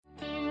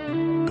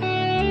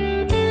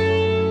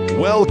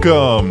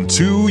Welcome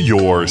to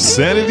your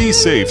Sanity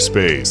Safe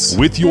Space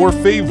with your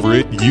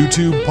favorite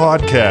YouTube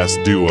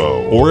podcast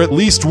duo, or at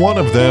least one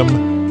of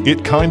them.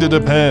 It kinda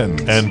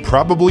depends, and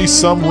probably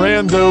some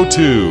rando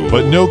too,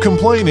 but no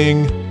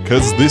complaining,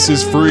 cause this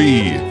is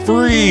free.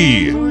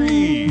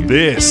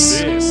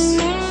 This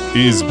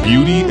is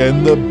Beauty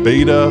and the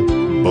Beta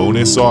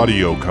bonus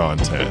audio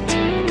content.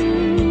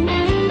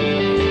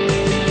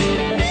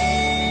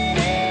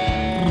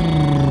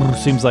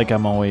 Seems like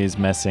I'm always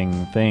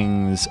messing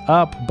things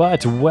up,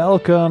 but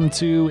welcome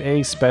to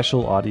a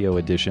special audio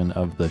edition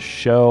of the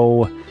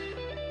show.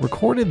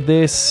 Recorded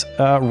this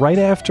right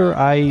after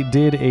I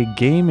did a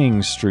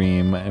gaming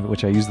stream,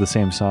 which I use the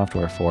same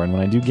software for, and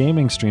when I do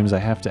gaming streams, I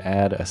have to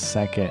add a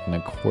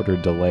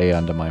 1.25 delay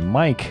onto my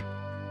mic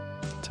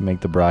to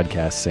make the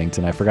broadcast synced,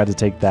 and I forgot to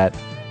take that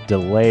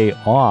delay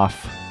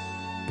off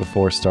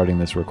before starting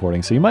this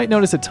recording. So you might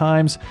notice at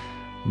times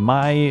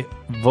my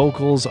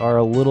vocals are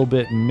a little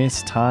bit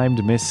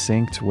mistimed,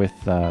 missynced with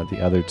the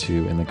other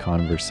two in the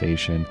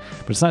conversation,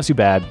 but it's not too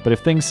bad. But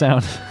if things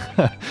sound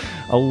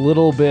a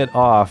little bit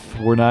off,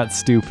 we're not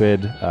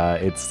stupid.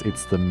 It's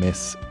the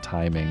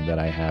mistiming that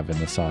I have in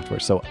the software.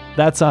 So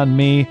that's on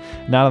me,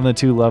 not on the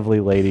two lovely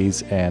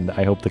ladies, and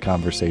I hope the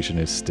conversation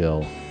is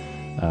still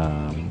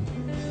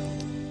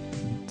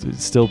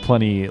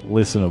plenty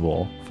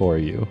listenable for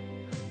you.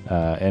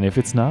 And if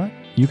it's not,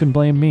 you can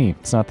blame me.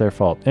 It's not their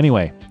fault.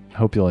 Anyway,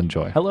 hope you'll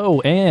enjoy.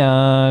 Hello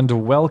and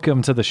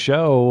welcome to the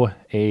show,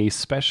 a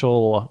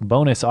special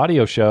bonus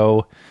audio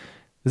show.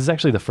 This is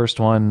actually the first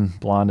one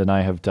Blonde and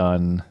I have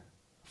done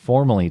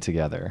formally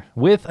together,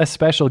 with a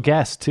special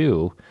guest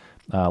too,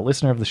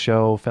 listener of the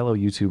show, fellow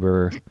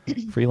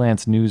YouTuber,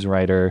 freelance news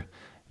writer,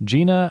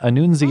 Gina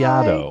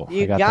Annunziato. Hi,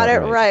 you got it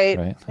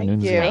right.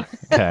 Thank you.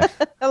 Okay.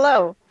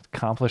 Hello.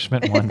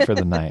 Accomplishment one for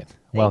the night.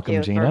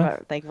 Welcome,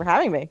 Gina. Thank you for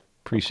having me.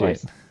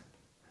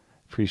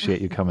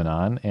 Appreciate you coming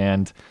on,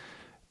 and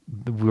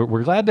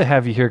we're glad to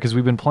have you here because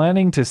we've been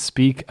planning to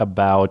speak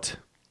about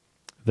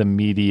the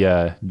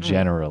media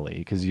generally,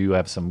 because you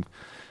have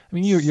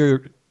you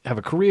have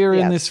a career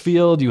in this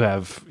field, you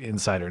have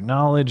insider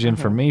knowledge,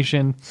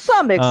 information,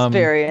 some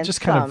experience,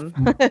 just kind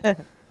of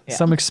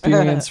some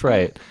experience,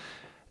 right?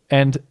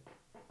 And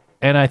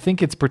I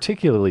think it's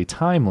particularly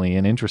timely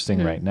and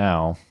interesting right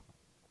now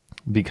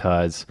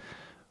because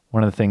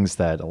one of the things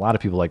that a lot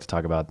of people like to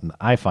talk about and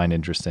I find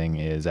interesting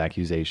is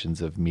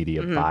accusations of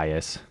media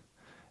bias.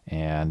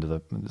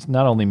 And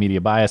not only media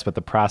bias, but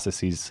the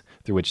processes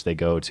through which they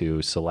go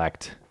to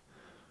select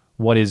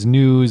what is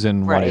news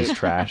and what is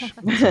trash,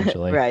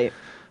 essentially. Right.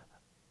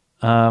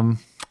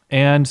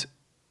 And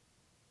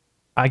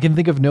I can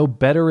think of no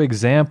better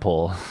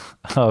example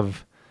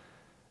of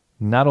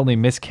not only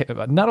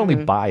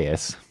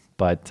bias,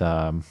 but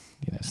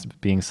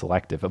being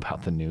selective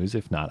about the news,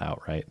 if not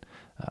outright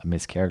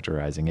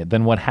mischaracterizing it,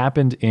 than what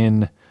happened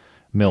in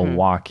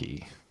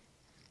Milwaukee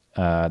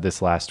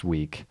this last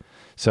week.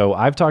 So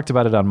I've talked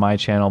about it on my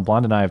channel.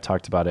 Blonde and I have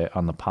talked about it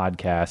on the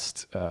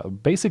podcast,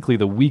 basically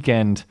the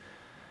weekend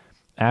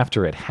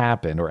after it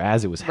happened, or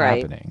as it was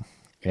happening.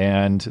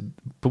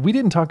 But we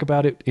didn't talk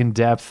about it in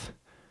depth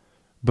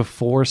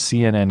before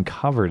CNN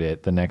covered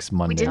it the next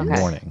Monday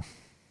morning.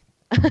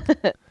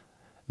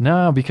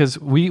 No, because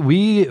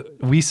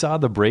we saw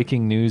the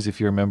breaking news, if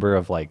you remember,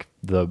 of like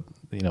the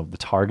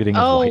targeting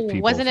of white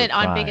people. Wasn't it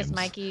crimes. on Biggest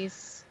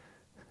Mikey's?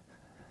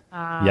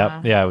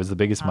 Yep. Yeah, it was the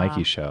Biggest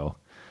Mikey show.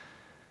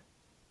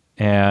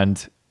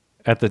 And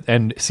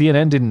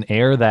CNN didn't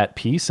air that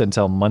piece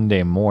until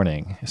Monday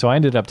morning. So I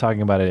ended up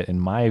talking about it in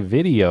my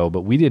video,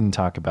 but we didn't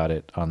talk about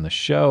it on the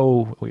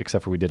show,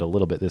 except for we did a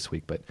little bit this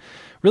week, but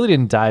really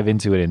didn't dive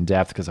into it in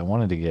depth because I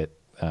wanted to get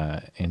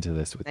into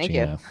this with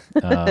Gina.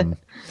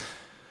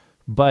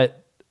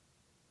 But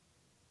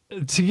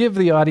to give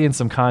the audience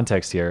some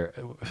context here,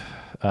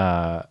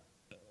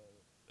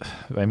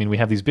 we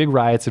have these big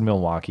riots in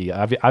Milwaukee.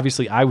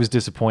 Obviously, I was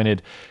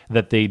disappointed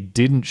that they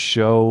didn't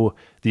show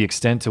the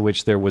extent to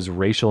which there was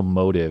racial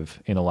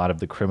motive in a lot of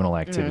the criminal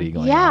activity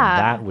going on.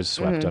 That was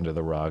swept under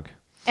the rug.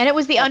 And it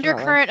was the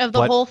undercurrent of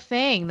the whole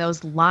thing,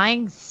 those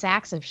lying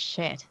sacks of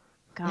shit.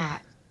 God.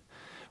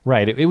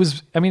 Right. It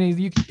was,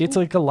 it's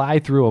like a lie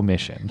through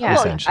omission,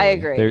 essentially. I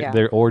agree.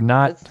 They're or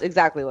not. That's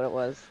exactly what it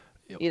was.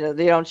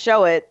 They don't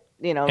show it,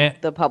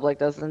 the public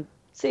doesn't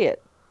see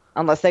it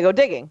unless they go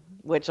digging,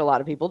 which a lot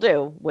of people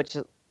do, which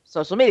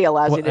social media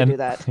allows you to do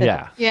that.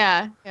 Yeah.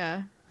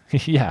 Yeah.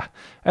 Yeah.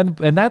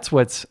 And that's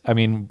what's, I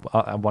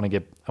want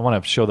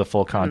to show the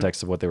full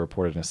context of what they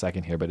reported in a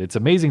second here, but it's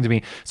amazing to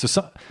me.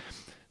 So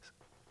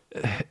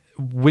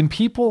when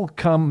people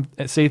come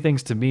and say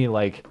things to me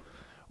like,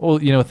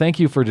 well, thank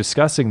you for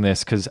discussing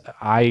this because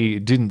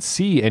I didn't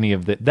see any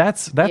of that.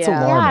 That's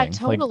alarming. Yeah,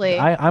 totally.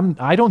 Like,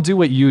 I don't do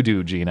what you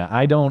do, Gina.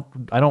 I don't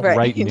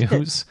write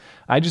news.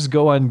 I just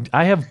go on.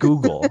 I have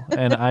Google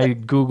and I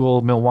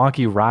Google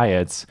Milwaukee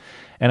riots,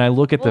 and I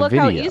look at the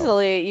video. Look how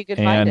easily you can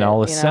find it. And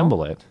I'll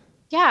assemble it.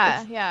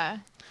 Yeah.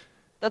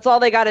 That's all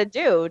they got to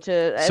do.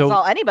 That's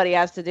all anybody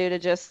has to do to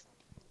just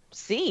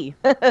see.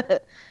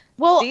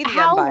 Well,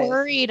 how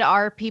worried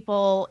are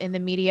people in the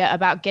media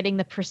about getting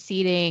the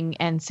preceding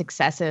and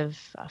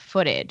successive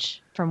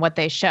footage from what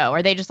they show?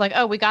 Are they just like,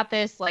 oh, we got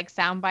this like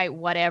soundbite,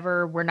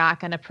 whatever, we're not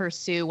going to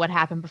pursue what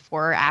happened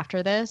before or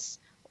after this?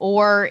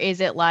 Or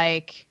is it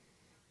like,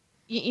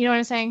 you know what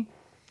I'm saying?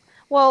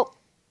 Well,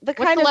 what's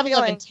the level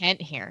of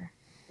intent here?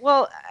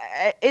 Well,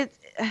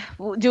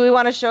 do we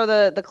want to show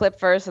the clip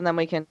first and then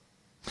we can...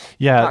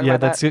 Yeah,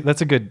 that's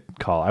a good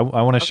call.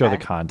 I want to show the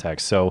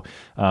context. So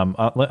I'm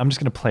just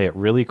going to play it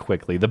really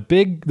quickly. The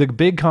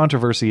big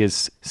controversy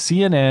is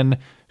CNN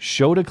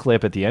showed a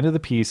clip at the end of the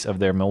piece of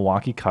their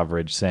Milwaukee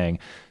coverage saying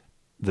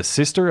the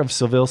sister of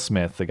Seville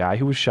Smith, the guy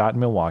who was shot in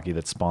Milwaukee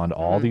that spawned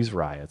all these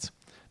riots,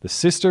 the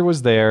sister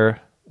was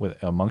there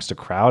amongst a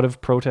crowd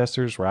of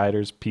protesters,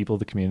 rioters, people of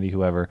the community,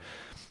 whoever.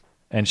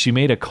 And she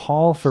made a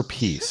call for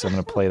peace. I'm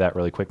going to play that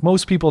really quick.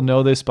 Most people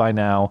know this by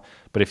now,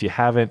 but if you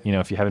haven't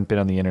been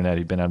on the internet,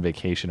 you've been on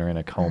vacation or in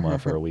a coma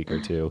for a week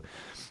or two,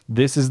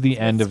 this is the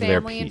end of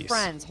their piece. Family and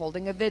friends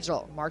holding a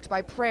vigil marked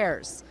by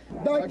prayers.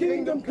 Thy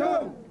kingdom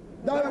come,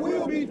 thy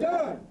will be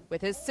done.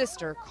 With his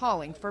sister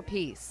calling for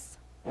peace.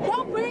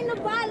 Don't bring the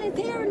violence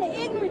here and the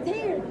ignorance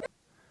here.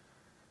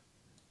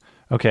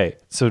 Okay,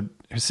 so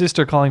her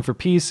sister calling for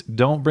peace.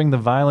 Don't bring the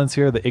violence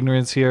here, the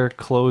ignorance here.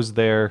 Close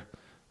their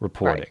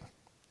reporting. Right.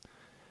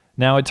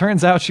 Now, it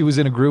turns out she was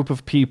in a group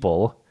of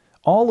people,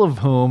 all of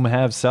whom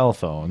have cell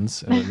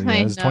phones.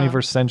 It's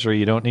 21st century.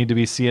 You don't need to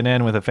be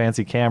CNN with a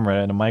fancy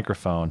camera and a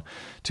microphone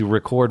to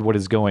record what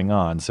is going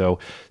on. So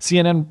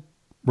CNN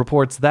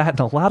reports that, and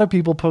a lot of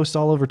people post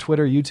all over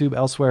Twitter, YouTube,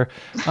 elsewhere.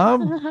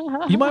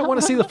 You might want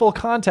to see the full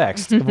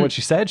context of what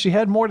she said. She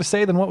had more to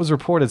say than what was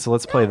reported, so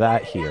let's play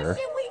that here.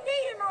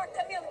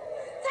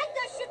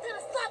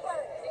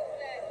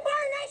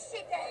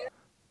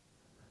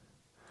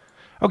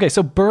 Okay,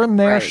 so burn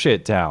their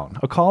shit down.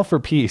 A call for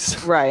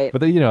peace. Right.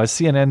 But, as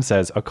CNN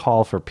says, a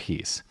call for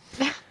peace.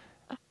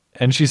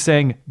 And she's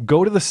saying,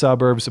 go to the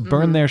suburbs,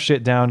 burn their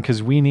shit down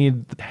because we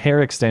need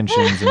hair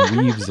extensions and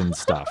weaves and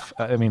stuff.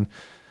 I mean,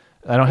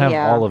 I don't have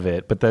all of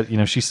it, but that,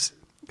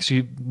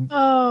 she...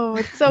 Oh,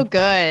 it's so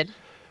good.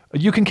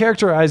 You can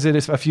characterize it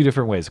as a few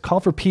different ways. A call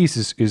for peace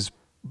is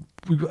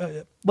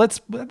that's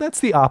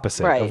the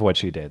opposite of what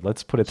she did.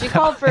 Let's put it that way. She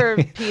called for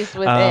peace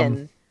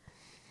within.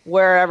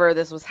 Wherever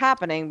this was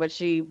happening, but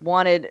she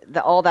wanted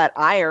all that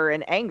ire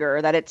and anger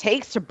that it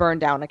takes to burn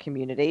down a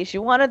community. She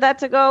wanted that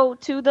to go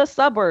to the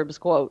suburbs,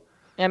 quote.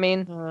 I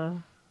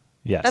mean,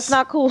 yes, that's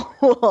not cool.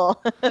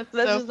 That's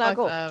so just not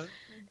cool. Up.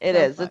 It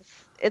so is. Fucked.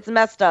 It's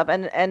messed up,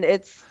 and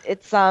it's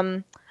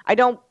I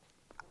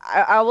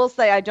will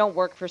say I don't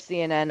work for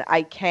CNN.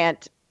 I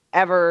can't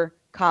ever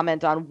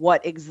comment on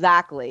what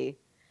exactly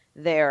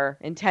their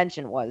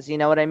intention was. You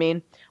know what I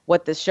mean?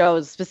 What this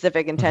show's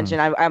specific intention.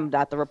 I'm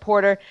not the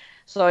reporter.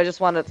 So I just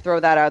wanted to throw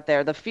that out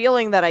there. The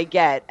feeling that I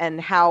get and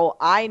how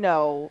I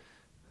know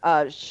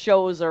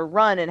shows are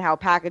run and how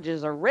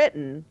packages are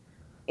written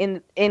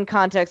in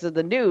context of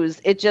the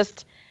news, it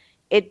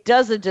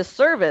does a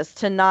disservice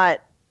to not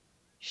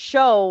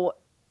show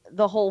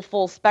the whole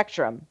full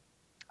spectrum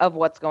of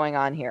what's going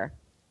on here.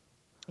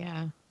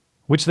 Yeah.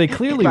 Which they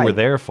clearly were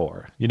there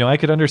for. I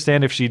could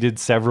understand if she did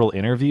several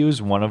interviews.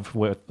 One of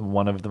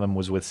them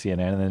was with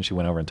CNN, and then she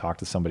went over and talked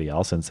to somebody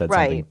else and said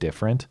something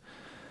different.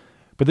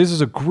 But this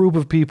is a group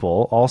of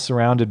people all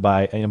surrounded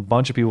by a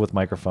bunch of people with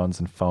microphones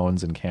and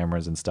phones and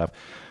cameras and stuff.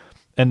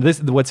 And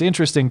what's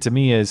interesting to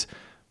me is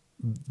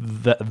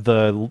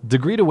the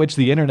degree to which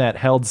the internet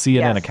held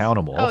CNN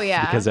accountable. Oh,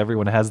 yeah. Because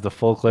everyone has the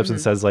full clips and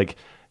says, like,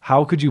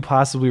 how could you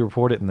possibly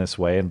report it in this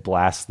way, and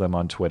blast them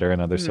on Twitter and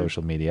other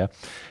social media.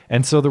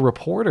 And so the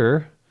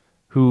reporter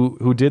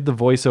who did the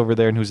voiceover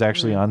there and who's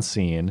actually on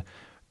scene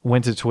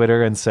went to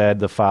Twitter and said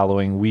the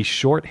following: "We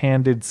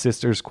shorthanded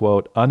sister's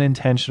quote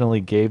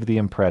unintentionally gave the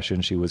impression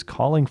she was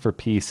calling for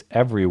peace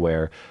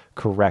everywhere.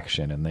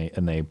 Correction." And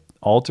they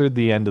altered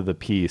the end of the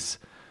piece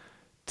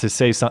to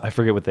say something. I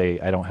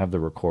forget I don't have the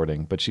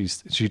recording, but she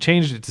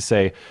changed it to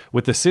say,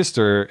 with the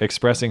sister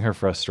expressing her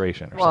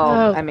frustration. Or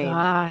well, something.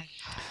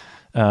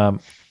 I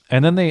mean,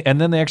 and then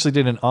they actually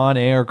did an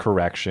on-air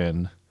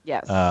correction.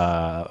 Yes.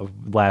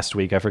 Last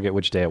week, I forget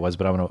which day it was,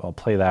 but I'll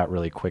play that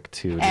really quick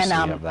too. And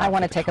so I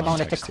want to take a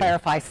moment to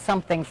clarify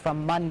something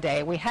from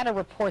Monday. We had a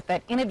report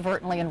that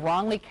inadvertently and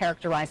wrongly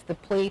characterized the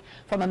plea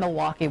from a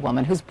Milwaukee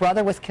woman whose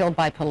brother was killed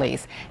by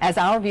police. As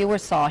our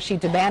viewers saw, she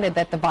demanded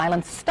that the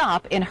violence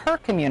stop in her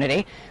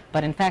community,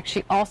 but in fact,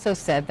 she also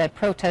said that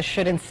protests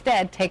should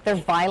instead take their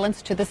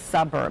violence to the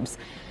suburbs.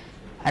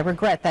 I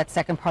regret that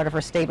second part of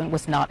her statement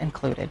was not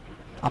included.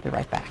 I'll be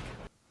right back.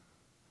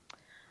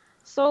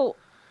 So.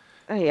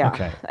 Yeah.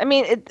 Okay. I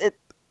mean,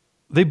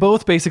 they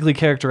both basically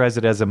characterize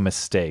it as a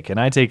mistake, and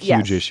I take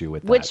huge issue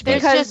with that.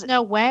 There's just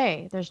no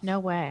way. There's no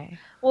way.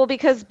 Well,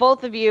 because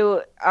both of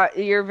you,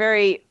 you're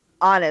very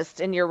honest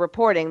in your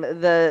reporting.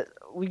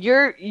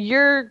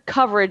 Your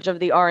coverage of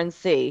the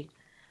RNC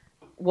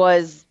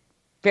was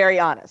very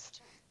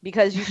honest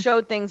because you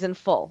showed things in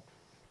full,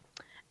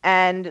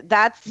 and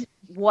that's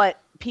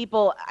what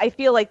people. I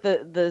feel like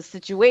the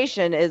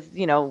situation is,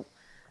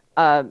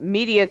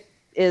 media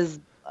is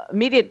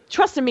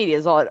trust in media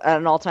is at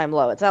an all-time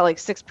low. It's at like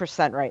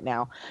 6% right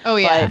now. Oh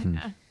yeah.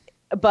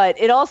 But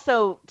it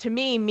also, to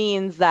me,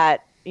 means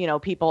that,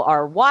 people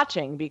are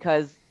watching,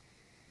 because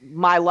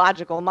my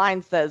logical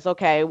mind says,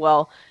 okay,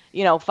 well,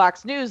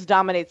 Fox News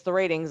dominates the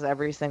ratings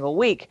every single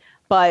week,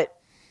 but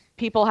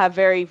people have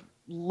very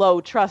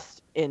low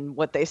trust in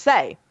what they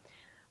say,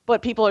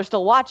 but people are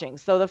still watching.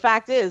 So the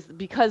fact is,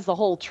 because the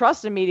whole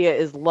trust in media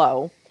is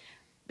low,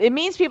 it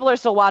means people are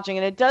still watching,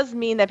 and it does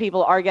mean that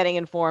people are getting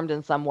informed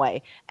in some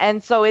way.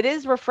 And so it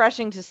is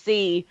refreshing to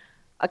see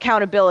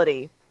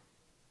accountability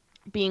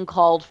being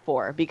called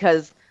for,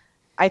 because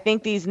I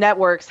think these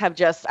networks have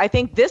I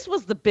think this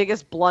was the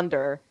biggest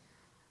blunder,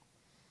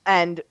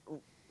 and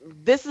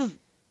this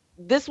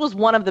was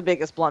one of the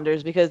biggest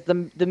blunders, because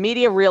the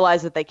media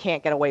realized that they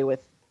can't get away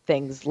with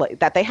things like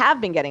that they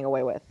have been getting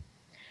away with.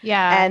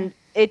 Yeah. And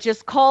it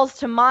just calls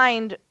to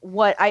mind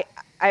what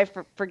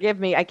forgive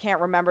me, I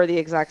can't remember the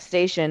exact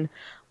station,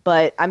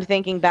 but I'm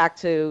thinking back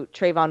to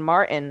Trayvon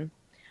Martin,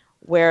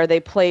 where they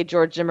played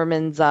George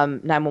Zimmerman's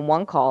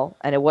 911 call,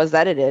 and it was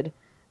edited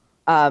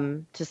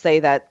to say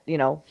that,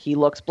 he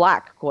looks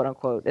black, quote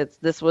unquote.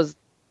 This was.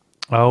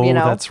 Oh,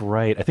 that's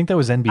right. I think that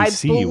was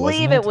NBC. I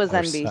believe it was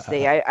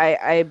NBC.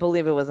 I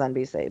believe it was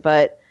NBC.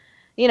 But,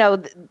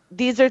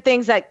 these are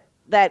things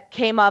that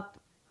came up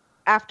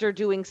after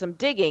doing some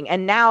digging,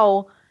 and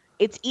now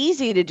it's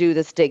easy to do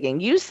this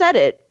digging. You said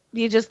it.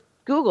 You just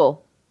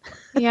Google.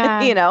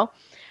 Yeah.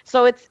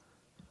 So it's.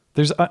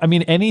 There's,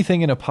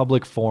 anything in a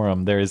public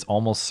forum, there is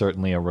almost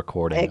certainly a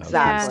recording.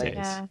 Exactly. Of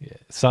these days.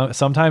 Yeah.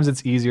 Sometimes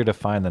it's easier to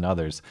find than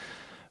others,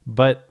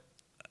 but.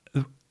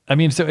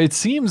 So it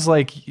seems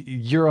like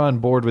you're on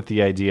board with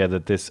the idea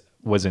that this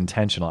was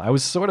intentional. I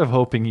was sort of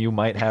hoping you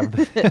might have,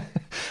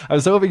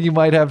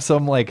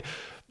 some like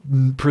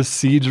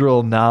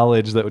procedural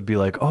knowledge that would be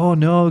like, oh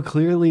no,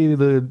 clearly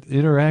the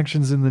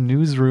interactions in the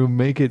newsroom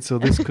make it so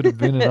this could have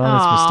been an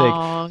honest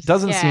mistake.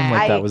 Doesn't seem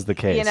like that was the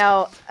case.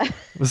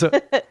 So,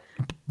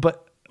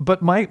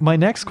 but my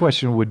next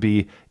question would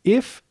be,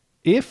 if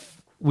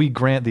we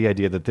grant the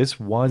idea that this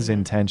was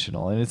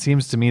intentional, and it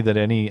seems to me that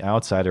any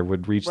outsider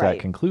would reach that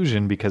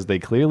conclusion, because they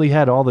clearly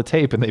had all the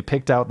tape and they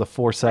picked out the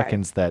 4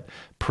 seconds that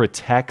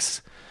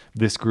protects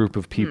this group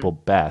of people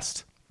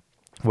best,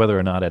 whether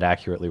or not it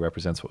accurately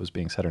represents what was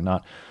being said or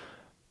not.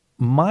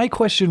 My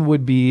question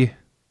would be,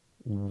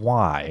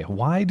 why?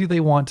 Why do they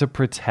want to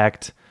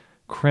protect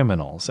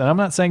criminals? And I'm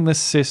not saying the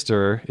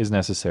sister is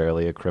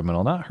necessarily a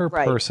criminal, not her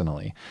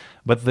personally,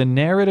 but the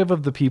narrative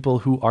of the people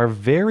who are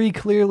very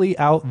clearly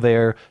out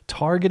there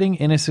targeting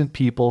innocent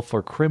people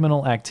for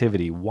criminal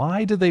activity.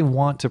 Why do they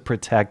want to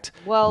protect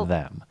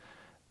them?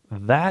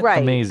 That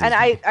amazes me. And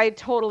I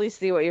totally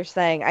see what you're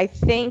saying. I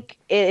think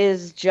it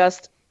is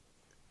just,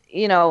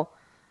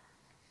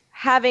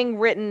 having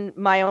written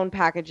my own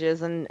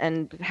packages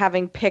and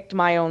having picked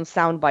my own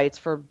sound bites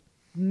for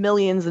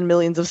millions and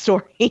millions of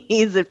stories,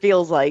 it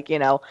feels like, it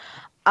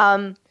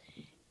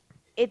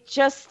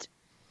just,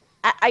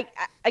 I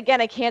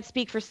can't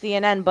speak for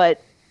CNN,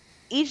 but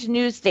each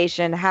news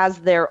station has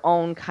their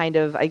own kind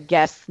of, I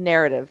guess,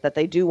 narrative that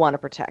they do want to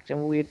protect.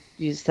 And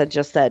you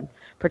just said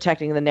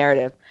protecting the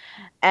narrative.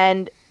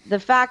 And the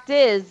fact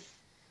is,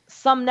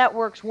 some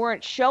networks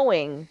weren't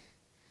showing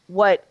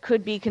what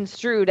could be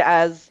construed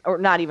as, or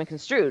not even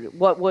construed,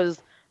 what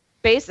was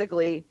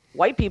basically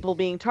white people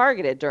being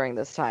targeted during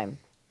this time.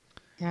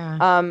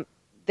 Yeah.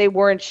 They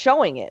weren't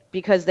showing it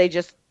because they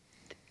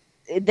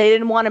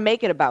didn't want to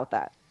make it about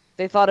that.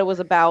 They thought it was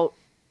about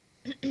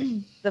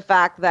the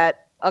fact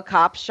that a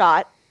cop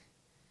shot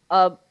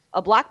a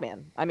black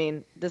man.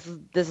 This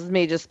is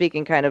me just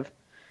speaking kind of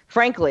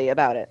frankly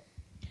about it.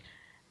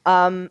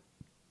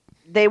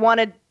 They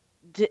wanted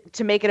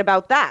to make it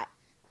about that,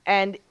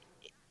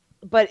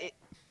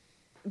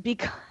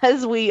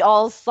 because we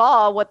all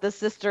saw what the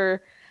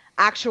sister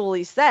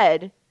actually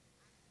said.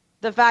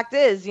 The fact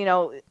is,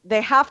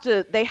 they have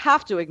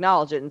to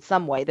acknowledge it in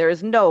some way. There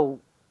is no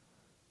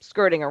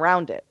skirting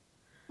around it.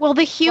 Well,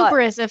 the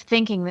hubris of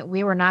thinking that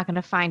we were not going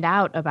to find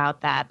out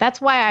about that. That's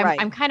why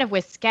I'm kind of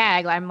with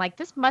Skag. I'm like,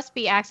 this must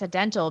be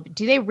accidental.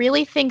 Do they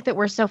really think that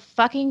we're so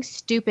fucking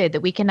stupid that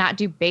we cannot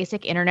do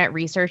basic internet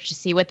research to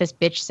see what this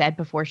bitch said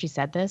before she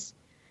said this?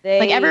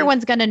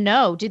 Everyone's going to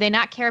know. Do they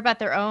not care about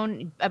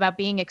about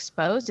being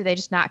exposed? Do they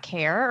just not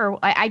care? Or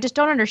I just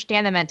don't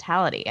understand the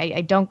mentality.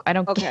 I don't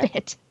get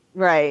it.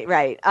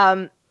 Right.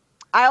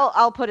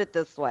 I'll put it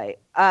this way.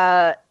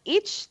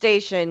 Each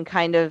station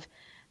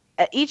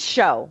each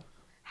show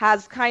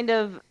has kind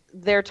of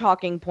their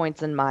talking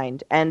points in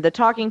mind, and the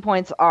talking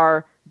points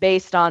are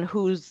based on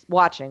who's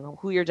watching,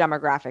 who your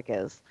demographic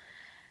is.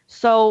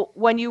 So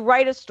when you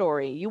write a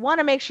story, you want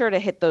to make sure to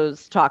hit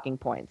those talking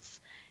points.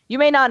 You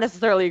may not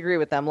necessarily agree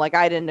with them. Like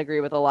I didn't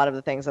agree with a lot of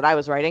the things that I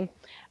was writing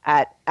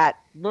at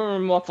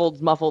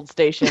muffled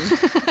station.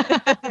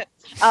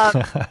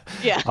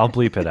 Yeah. I'll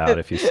bleep it out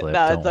if you slip.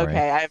 No, Don't it's worry.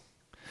 okay.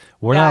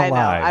 We're not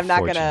live. I'm not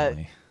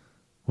fortunately.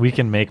 We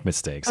can make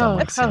mistakes. Oh,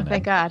 CNN.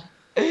 thank God.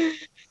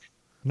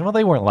 No,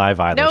 they weren't live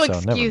either. No so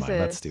excuses. Never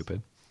mind. That's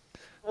stupid.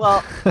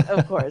 Well,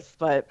 of course,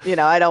 but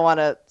I don't want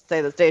to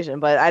say the station,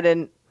 but I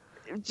didn't.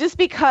 Just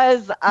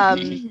because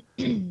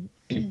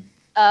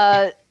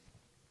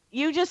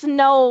you just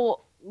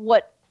know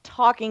what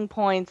talking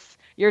points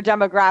your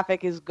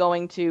demographic is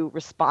going to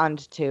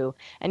respond to,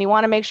 and you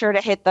want to make sure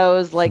to hit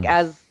those like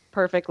as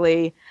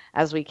perfectly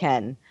as we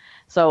can.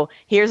 So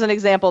here's an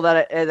example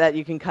that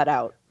you can cut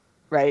out,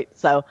 right?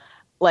 So,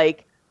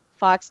 like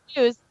Fox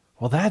News.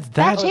 Well,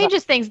 that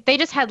changes things. They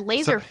just had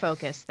laser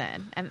focus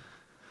then, and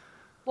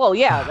well,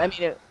 yeah. I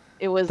mean,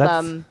 it was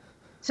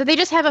So they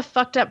just have a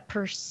fucked up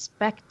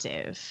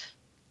perspective.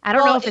 I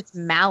don't know if it's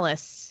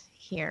malice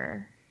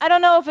here. I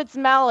don't know if it's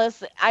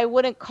malice. I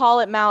wouldn't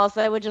call it malice.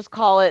 I would just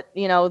call it,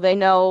 they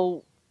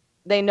know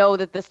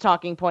that this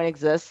talking point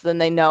exists,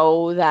 and they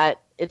know that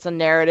it's a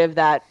narrative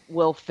that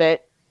will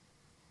fit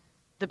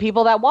the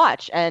people that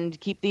watch and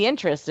keep the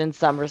interest in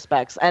some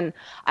respects. And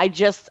I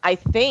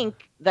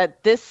think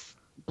that this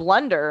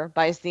blunder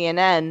by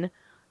CNN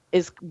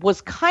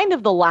was kind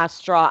of the last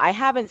straw. I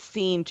haven't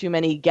seen too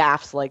many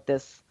gaffes like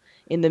this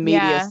in the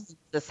media since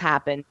this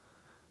happened.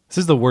 This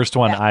is the worst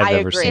one I've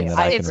ever agree. seen.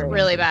 It's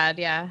really bad.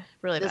 Yeah,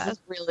 really bad. This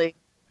is really.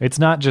 It's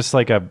not just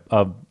like a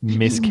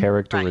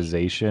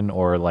mischaracterization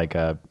or like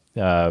a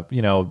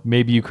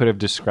maybe you could have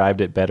described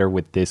it better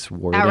with this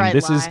wording. Outright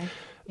This is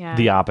lie.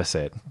 the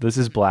opposite. This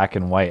is black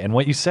and white. And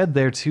what you said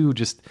there too,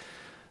 just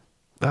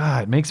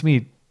it makes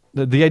me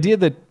the idea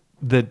that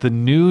the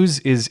news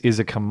is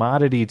a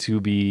commodity to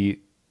be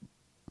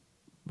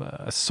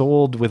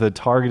sold with a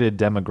targeted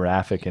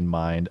demographic in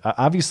mind.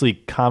 Obviously,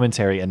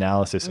 commentary,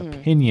 analysis,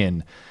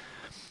 opinion.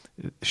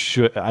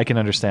 I can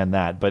understand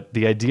that, but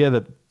the idea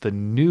that the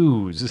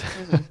news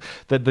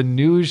that the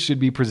news should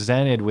be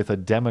presented with a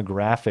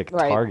demographic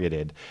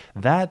targeted,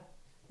 that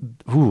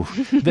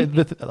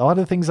a lot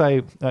of things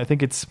I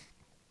think it's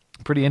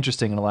pretty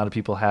interesting, and a lot of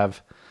people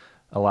have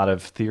a lot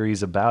of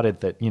theories about it,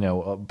 that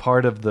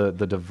part of the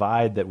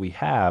divide that we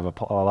have,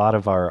 a lot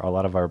of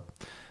our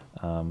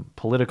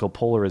political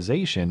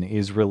polarization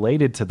is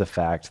related to the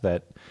fact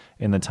that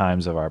in the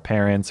times of our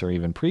parents, or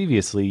even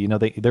previously,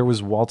 there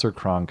was Walter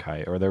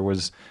Cronkite, or there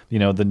was,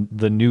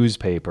 the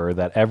newspaper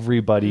that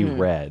everybody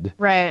read.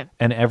 Right.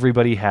 And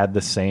everybody had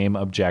the same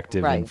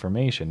objective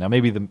information. Now,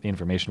 maybe the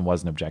information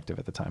wasn't objective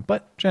at the time,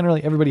 but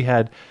generally everybody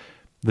had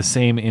the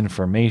same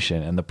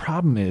information. And the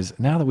problem is,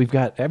 now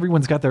that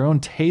everyone's got their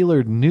own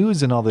tailored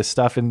news and all this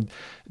stuff, and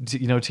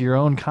to your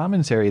own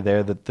commentary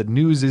there, that the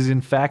news is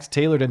in fact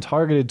tailored and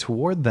targeted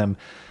toward them.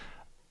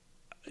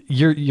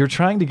 You're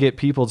trying to get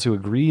people to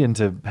agree and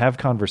to have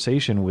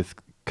conversation with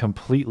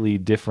completely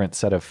different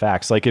set of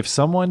facts. Like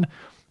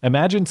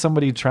imagine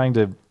somebody trying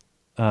to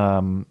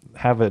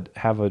have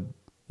a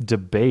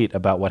debate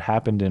about what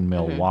happened in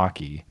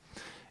Milwaukee.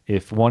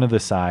 If one of the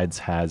sides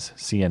has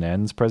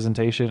CNN's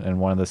presentation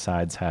and one of the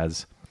sides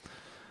has,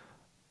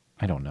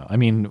 I don't know. I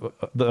mean,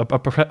 a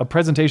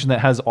presentation that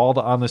has all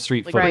the on the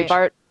street footage.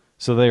 Breitbart.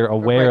 So they're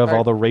aware of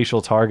all the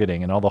racial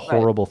targeting and all the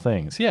horrible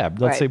things. Yeah,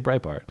 let's say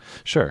Breitbart.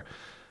 Sure.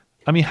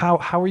 I mean, how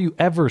are you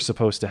ever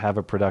supposed to have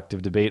a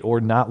productive debate or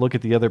not look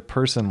at the other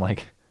person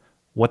like,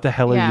 what the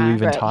hell are you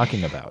even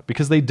talking about?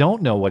 Because they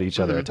don't know what each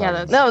other are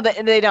talking about. No,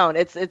 they don't.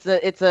 It's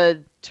a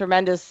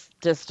tremendous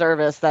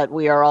disservice that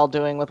we are all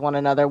doing with one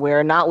another.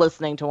 We're not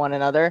listening to one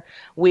another.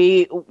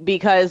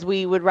 Because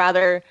we would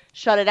rather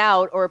shut it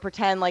out or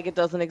pretend like it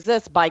doesn't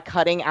exist by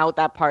cutting out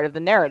that part of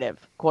the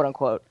narrative, quote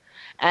unquote.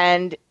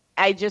 And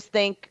I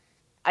think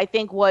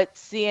what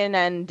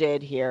CNN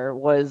did here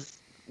was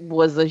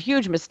a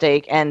huge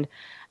mistake. And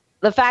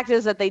the fact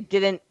is that they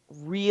didn't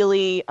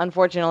really,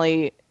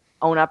 unfortunately,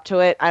 own up to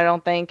it. I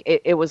don't think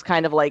it was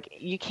kind of like,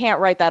 you can't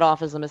write that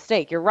off as a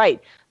mistake. You're right.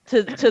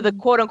 To the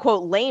quote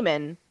unquote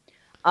layman,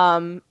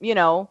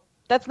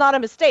 that's not a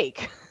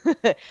mistake.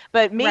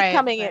 But me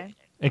coming in,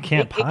 it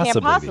can't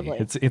possibly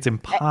be. It's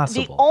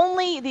impossible.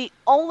 The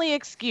only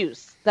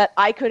excuse that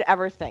I could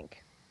ever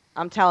think,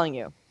 I'm telling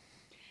you,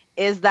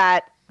 is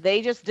that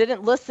they just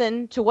didn't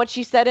listen to what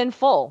she said in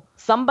full.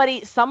 Some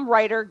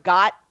writer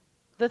got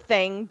the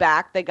thing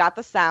back. They got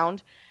the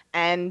sound,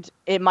 and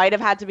it might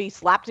have had to be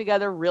slapped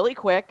together really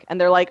quick. And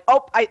they're like,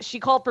 she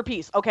called for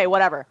peace. Okay,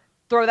 whatever.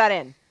 Throw that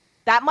in.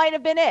 That might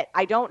have been it.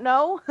 I don't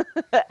know.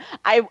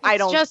 I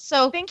don't just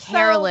so think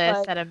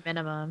careless so, at a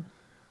minimum.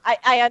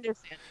 I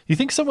understand. You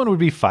think someone would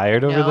be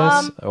fired over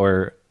this?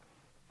 Or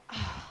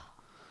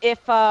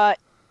if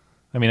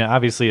I mean,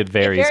 obviously it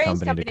varies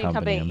company to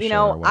company. I'm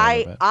sure,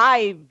 whatever,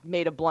 I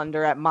made a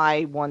blunder at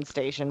my one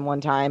station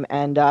one time,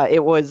 and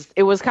it was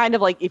kind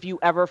of like, if you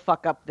ever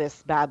fuck up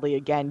this badly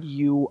again,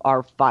 you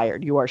are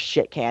fired. You are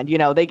shit canned.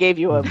 They gave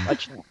you a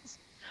chance.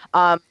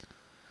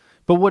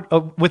 But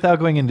what, without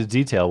going into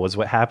detail, was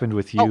what happened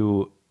with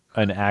you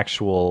an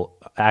actual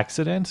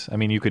accident? I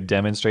mean, you could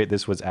demonstrate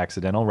this was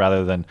accidental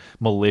rather than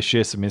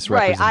malicious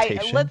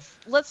misrepresentation. Right.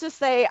 Let's just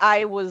say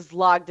I was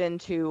logged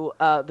into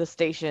the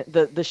station,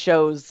 the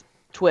show's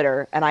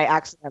Twitter, and I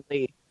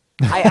accidentally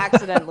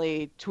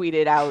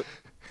tweeted out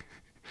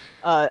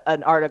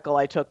an article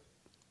I took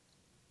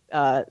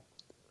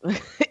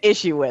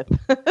issue with.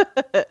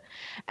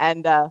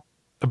 And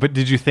but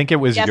did you think it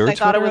was your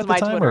Twitter at the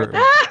time? Twitter.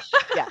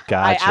 Yeah,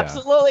 Gotcha. I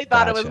absolutely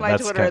thought it was Gotcha. my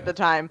That's Twitter at the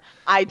time.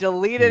 I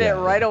deleted it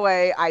right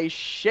away. I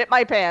shit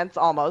my pants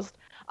almost.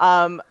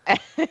 And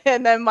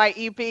then my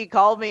EP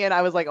called me, and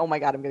I was like, "Oh my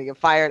god, I'm gonna get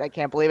fired! I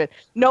can't believe it."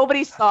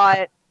 Nobody saw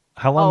it.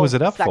 How long was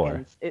it up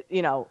seconds.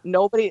 for?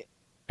 Nobody.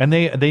 And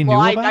they knew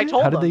about I it?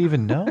 told How did them. they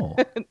even know?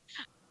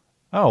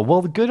 Oh,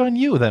 well, good on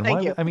you then.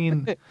 Thank you. I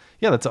mean,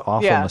 yeah, that's an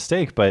awful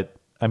mistake, but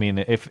I mean,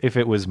 if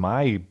it was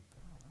my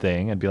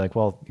thing, I'd be like,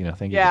 well,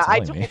 thank you for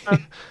telling me.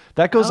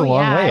 That goes a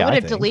long way. I would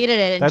have think. deleted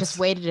it and just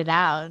waited it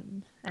out.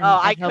 And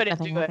I hope couldn't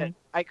nothing do it. happened.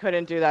 I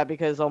couldn't do that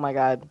because, oh my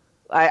god,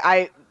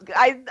 I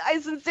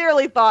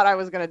sincerely thought I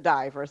was gonna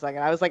die for a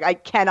second. I was like, I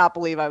cannot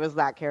believe I was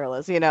that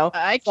careless.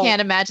 I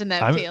can't imagine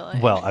that feeling.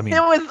 Well, I mean,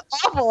 it was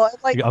awful.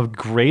 Like,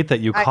 great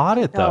that you caught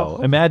it though.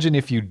 Imagine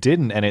if you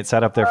didn't and it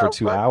sat up there for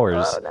 2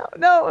 hours.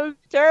 No, it was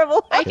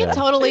terrible. I can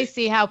totally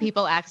see how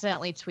people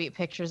accidentally tweet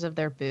pictures of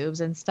their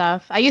boobs and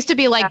stuff. I used to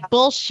be like,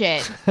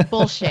 bullshit.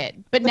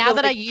 But now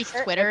that I use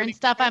Twitter and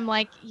stuff, I'm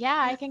like,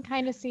 yeah, I can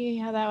kind of see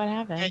how that would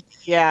happen.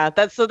 Yeah,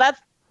 that's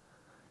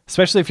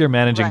especially if you're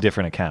managing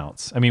different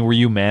accounts. I mean, were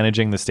you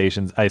managing the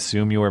stations? I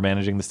assume you were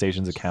managing the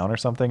station's account or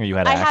something, or you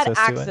had access to it?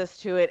 I had access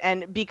to it,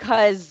 and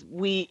because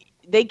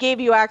they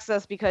gave you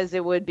access because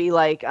it would be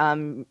like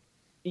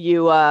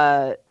you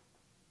had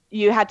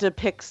to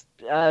pick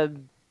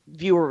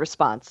viewer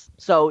response,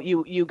 so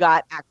you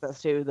got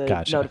access to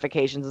the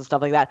notifications and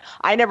stuff like that.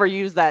 I never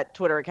used that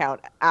Twitter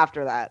account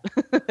after that,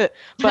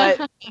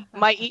 but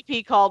my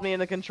EP called me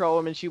in the control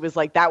room and she was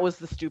like, "That was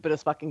the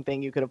stupidest fucking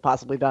thing you could have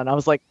possibly done." I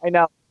was like,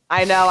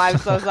 I know, I'm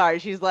so sorry.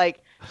 She's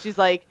like,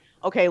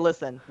 okay,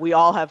 listen, we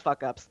all have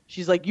fuck ups.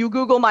 She's like, you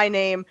Google my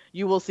name,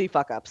 you will see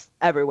fuck ups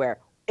everywhere.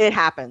 It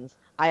happens.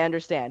 I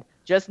understand.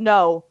 Just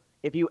know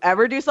if you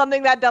ever do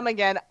something that dumb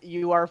again,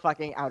 you are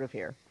fucking out of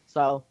here.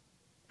 So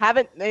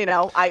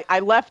I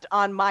left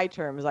on my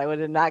terms. I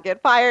would not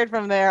get fired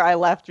from there. I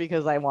left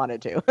because I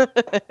wanted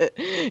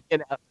to.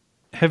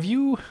 Have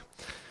you?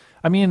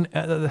 I mean,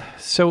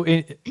 so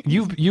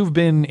you've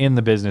been in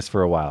the business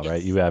for a while,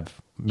 right? You have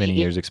many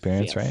years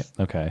experience, right?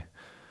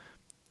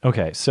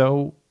 Okay.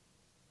 So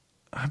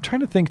I'm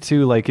trying to think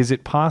too, like, is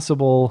it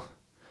possible?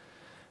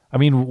 I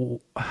mean,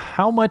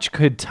 how much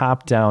could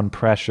top-down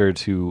pressure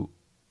to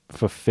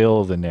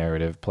fulfill the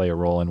narrative play a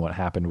role in what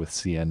happened with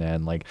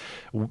CNN? Like,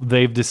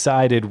 they've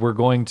decided we're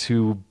going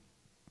to,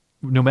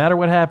 no matter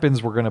what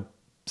happens, we're going to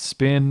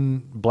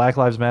spin Black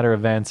Lives Matter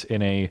events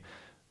in a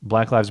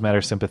Black Lives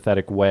Matter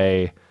sympathetic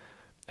way.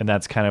 And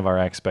that's kind of our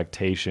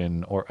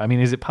expectation. Or, I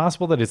mean, is it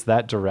possible that it's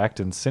that direct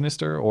and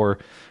sinister? Or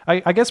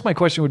I guess my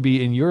question would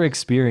be, in your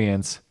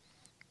experience,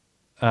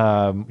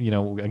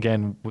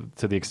 again,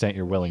 to the extent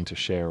you're willing to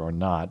share or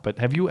not, but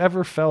have you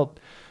ever felt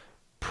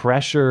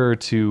pressure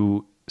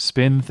to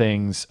spin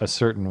things a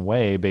certain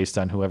way based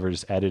on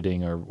whoever's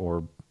editing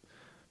or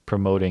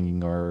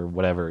promoting or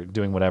whatever,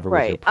 doing whatever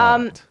with your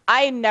product?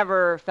 I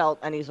never felt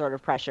any sort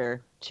of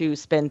pressure to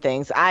spin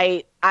things.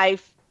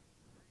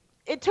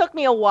 It took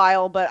me a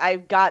while, but I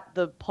got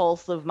the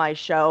pulse of my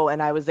show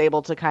and I was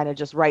able to kind of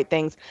just write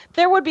things.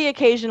 There would be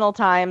occasional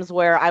times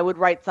where I would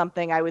write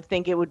something. I would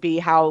think it would be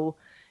how,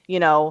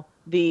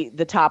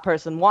 the top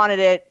person wanted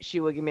it. She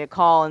would give me a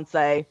call and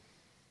say,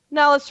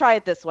 "No, let's try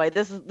it this way.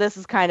 This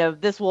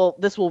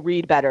will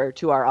read better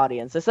to our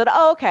audience." I said,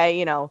 "Oh,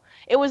 okay."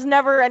 It was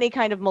never any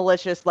kind of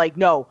malicious, like,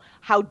 "No,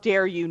 how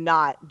dare you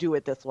not do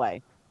it this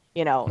way?"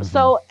 Mm-hmm.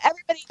 So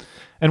everybody.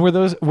 And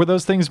were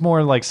those things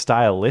more like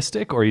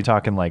stylistic, or are you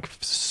talking like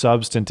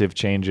substantive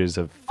changes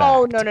of fact?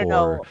 Oh,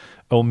 no. Or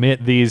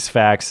omit these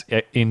facts,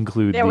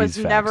 include there these facts.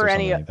 There was never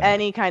like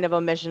any kind of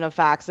omission of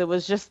facts. It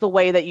was just the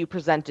way that you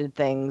presented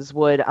things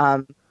would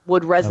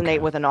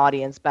resonate with an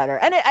audience better.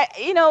 And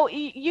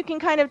you can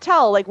kind of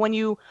tell, like, when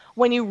you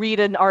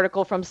read an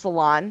article from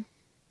Salon,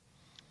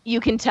 you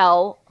can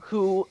tell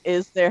who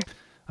is there.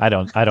 I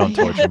don't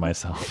torture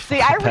myself. See,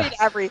 I read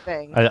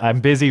everything. I'm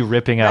busy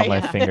ripping out my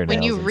fingernails.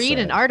 When you read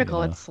an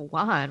article in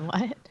Salon,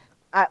 what?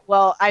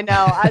 Well, I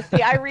know.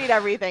 I read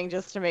everything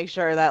just to make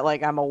sure that,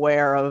 like, I'm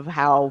aware of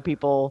how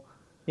people,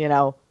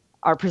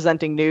 are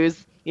presenting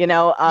news.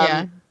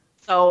 Yeah.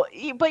 So,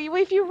 but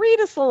if you read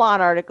a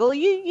Salon article,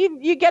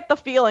 you get the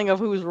feeling of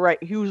who's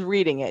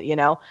reading it,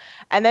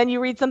 and then you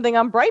read something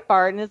on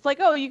Breitbart, and it's like,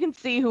 oh, you can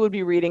see who would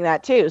be reading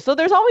that too. So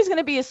there's always going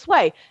to be a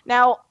sway.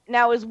 Now,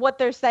 is what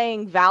they're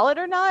saying valid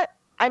or not?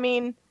 I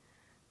mean,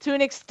 to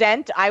an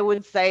extent, I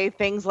would say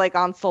things like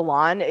on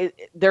Salon,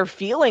 their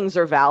feelings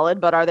are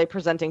valid, but are they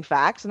presenting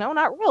facts? No,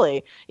 not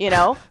really.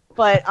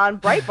 But on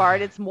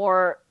Breitbart, it's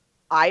more.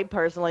 I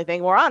personally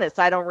think more honest.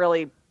 I don't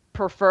really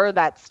prefer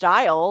that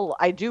style.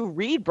 I do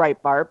read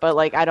Breitbart, but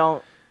like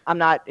I'm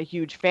not a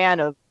huge fan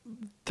of.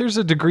 There's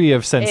a degree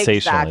of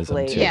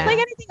sensationalism too. Yeah. Like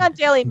anything on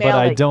Daily Mail.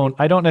 But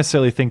I don't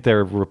necessarily think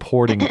they're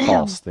reporting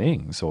false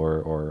things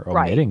or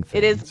omitting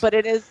things.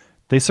 It is.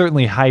 They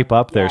certainly hype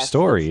up their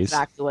stories.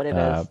 That's exactly what it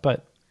is.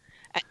 But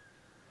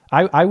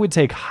I would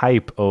take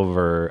hype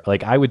over,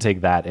 like, I would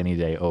take that any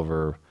day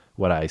over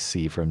what I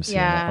see from CNN.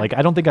 Yeah. Like,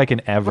 I don't think I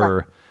can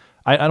ever.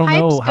 I don't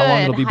know how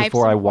long it'll be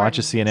before I watch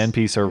a CNN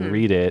piece or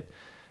read it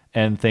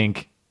and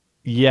think,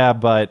 Yeah,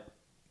 but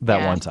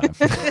that one time.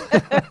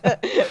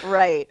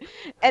 Right.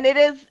 And it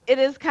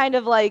is kind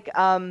of like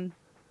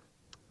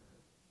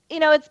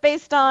it's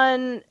based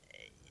on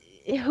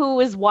who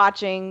is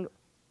watching.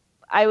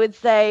 I would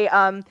say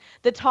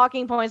the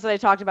talking points that I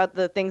talked about,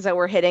 the things that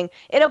we're hitting,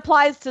 it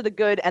applies to the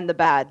good and the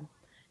bad.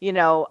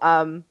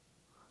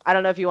 I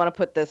don't know if you want to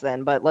put this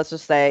in, but let's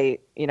just say,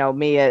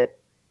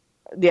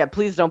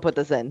 please don't put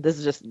this in. This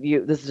is just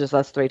you. This is just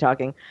us three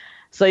talking.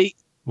 So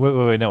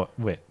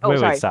wait,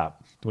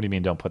 stop. What do you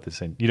mean don't put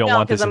this in? You don't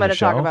want this in the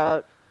show? I'm going to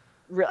talk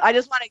about, I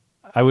just want to.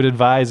 I would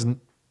advise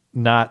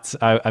not,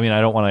 I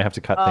don't want to have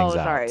to cut things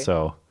out. Sorry.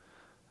 So,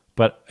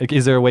 but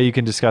is there a way you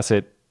can discuss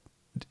it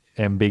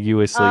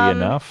ambiguously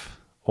enough?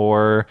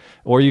 Or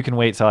you can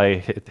wait till I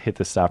hit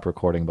the stop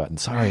recording button.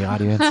 Sorry,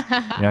 audience,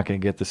 you're not going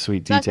to get the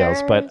sweet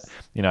details. But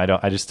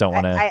I just don't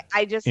want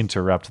to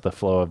interrupt the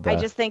flow of the. I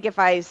just think if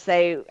I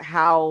say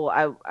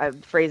how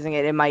I'm phrasing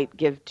it, it might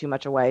give too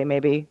much away.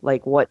 Maybe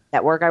like what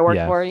network I work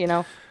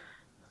for.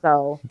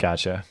 So.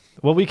 Gotcha.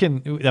 Well,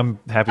 I'm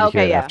happy to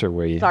hear it after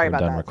we're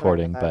done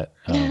recording. But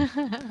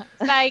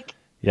like.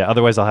 Yeah.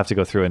 Otherwise, I'll have to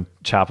go through and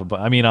chop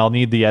I'll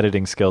need the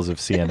editing skills of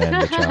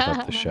CNN to chop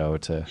up the show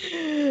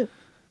to.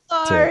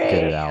 Sorry.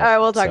 Get it out. All right,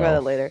 we'll talk about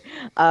it later.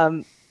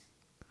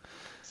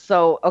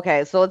 So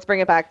let's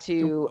bring it back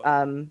to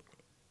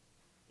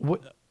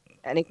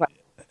any questions.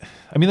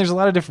 There's a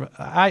lot of different.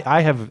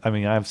 I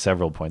have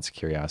several points of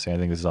curiosity. I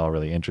think this is all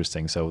really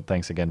interesting. So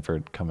thanks again for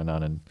coming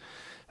on and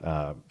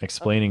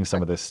explaining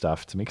some of this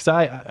stuff to me, because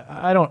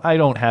I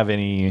don't have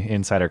any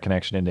insider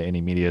connection into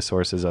any media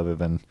sources other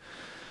than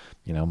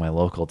my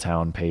local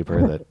town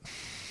paper that.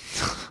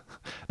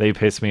 They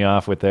piss me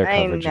off with their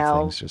coverage of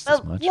things just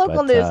as much.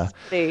 Local news,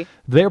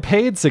 they're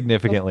paid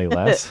significantly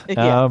less.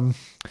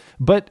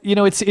 But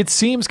it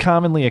seems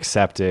commonly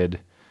accepted,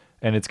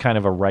 and it's kind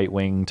of a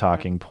right-wing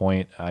talking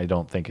point. I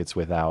don't think it's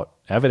without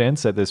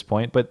evidence at this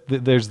point. But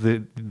there's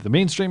the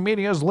mainstream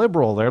media is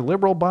liberal. They're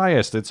liberal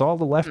biased. It's all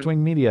the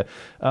left-wing media.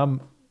 In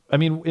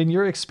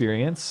your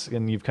experience,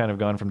 and you've kind of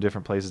gone from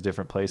different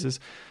places.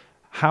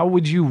 How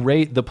would you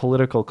rate the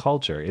political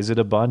culture? Is it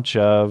a bunch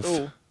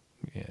of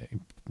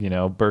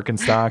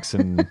Birkenstocks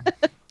and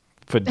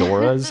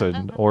fedoras,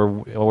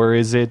 or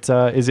is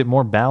it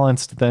more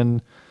balanced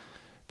than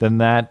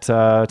that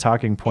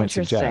talking point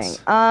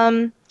suggests?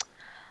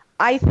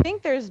 I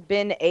think there's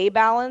been a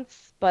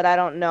balance, but I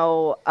don't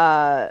know.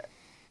 I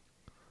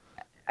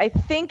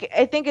think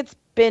it's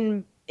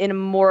been in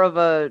more of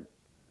a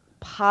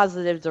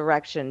positive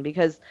direction,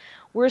 because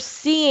we're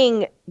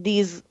seeing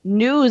these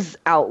news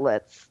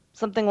outlets,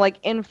 something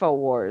like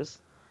InfoWars.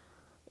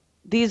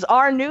 These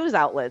are news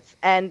outlets,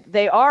 and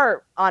they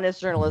are honest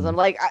journalism.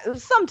 Like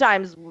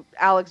sometimes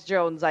Alex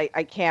Jones, I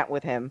can't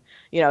with him.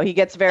 He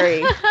gets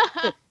very,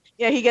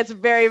 he gets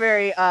very,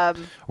 very. We're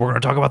going to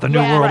talk about the New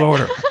World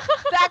Order.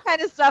 That kind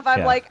of stuff.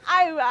 I'm like,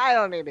 I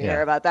don't need to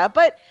hear about that.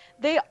 But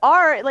they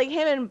are like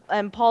him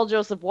and Paul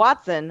Joseph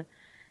Watson,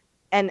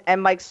 and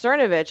Mike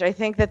Cernovich. I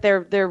think that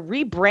they're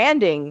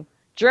rebranding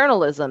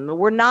journalism.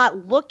 We're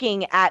not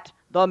looking at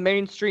the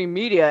mainstream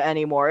media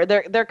anymore.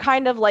 They're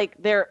kind of like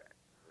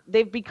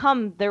they've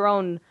become their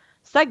own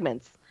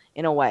segments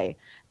in a way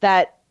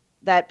that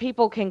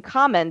people can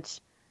comment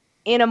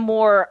in a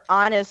more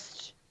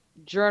honest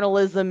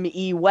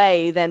journalism-y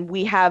way than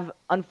we have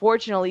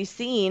unfortunately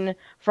seen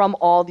from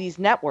all these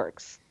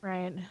networks.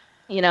 Right.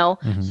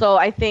 So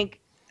I think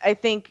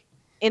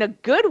in a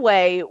good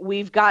way,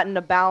 we've gotten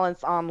a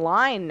balance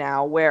online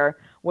now where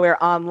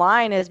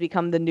online has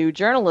become the new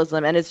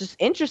journalism. And it's just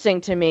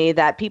interesting to me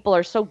that people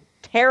are so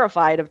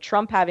terrified of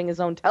Trump having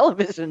his own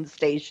television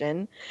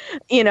station,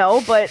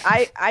 but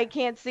I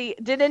can't see,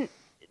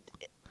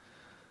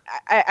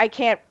 I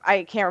can't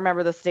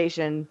remember the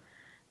station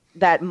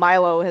that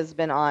Milo has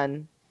been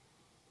on.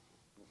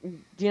 Do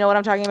you know what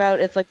I'm talking about?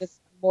 It's like this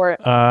more.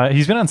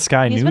 He's been on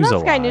Sky News a lot. He's been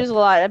on Sky News a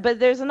lot, but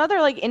there's another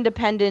like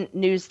independent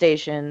news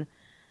station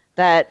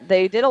that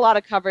they did a lot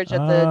of coverage at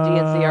the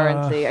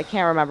DNC-RNC. I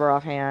can't remember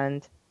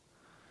offhand.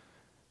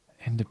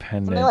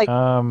 Independent.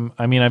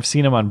 I've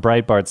seen him on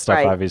Breitbart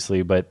stuff,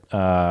 obviously, but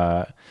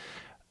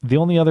the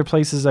only other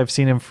places I've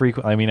seen him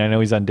frequently, I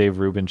know he's on Dave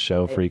Rubin's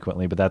show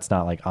frequently, but that's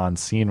not like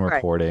on-scene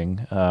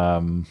reporting.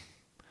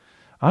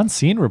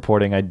 On-scene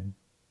reporting,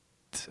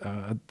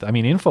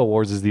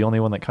 InfoWars is the only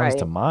one that comes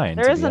to mind.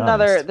 There is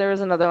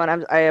another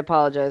one. I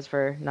apologize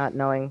for not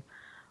knowing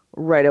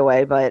right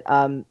away, but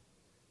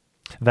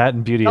that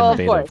and Beauty and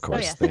the Beta, of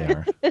course, they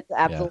are.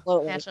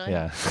 Absolutely.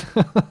 Yeah.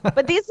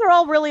 But these are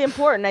all really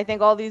important. I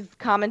think all these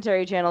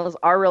commentary channels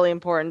are really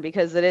important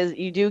because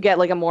you do get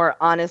like a more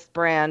honest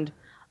brand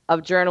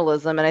of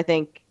journalism. And I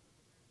think,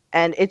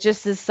 and it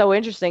just is so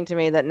interesting to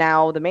me that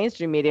now the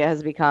mainstream media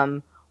has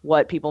become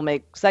what people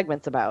make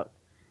segments about.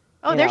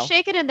 Oh, they're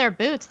shaking in their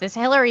boots. This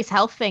Hillary's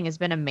health thing has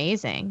been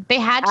amazing. They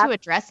had to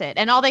address it.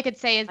 And all they could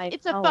say is,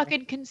 it's a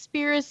fucking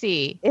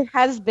conspiracy. It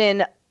has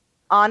been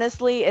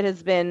honestly, it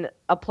has been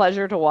a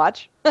pleasure to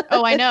watch.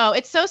 Oh, I know.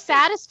 It's so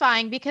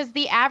satisfying because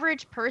the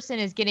average person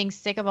is getting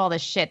sick of all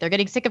this shit. They're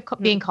getting sick of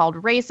being called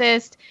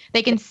racist.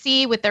 They can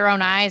see with their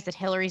own eyes that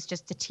Hillary's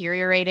just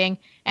deteriorating,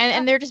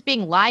 and they're just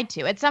being lied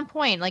to. At some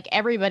point, like,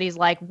 everybody's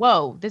like,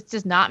 whoa, this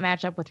does not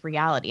match up with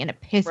reality, and it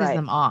pisses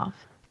them off.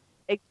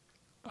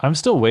 I'm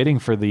still waiting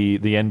for the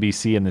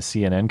NBC and the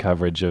CNN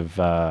coverage of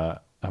the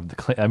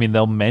Clinton. I mean,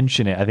 they'll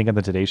mention it. I think on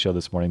the Today Show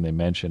this morning they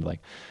mentioned like,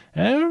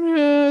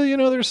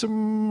 there's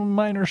some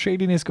minor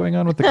shadiness going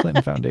on with the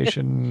Clinton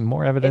Foundation.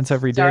 More evidence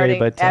every day,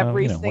 but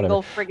every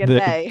single friggin'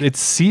 day. It's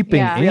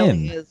seeping in,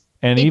 really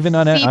and It's even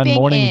on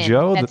Morning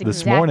Joe That's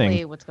this exactly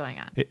morning, what's going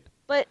on.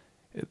 But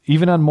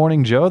even on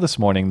Morning Joe this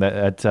morning,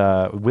 that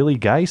Willie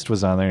Geist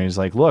was on there, and he's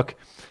like, look.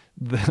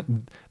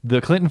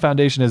 The Clinton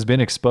Foundation has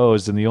been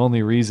exposed, and the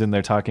only reason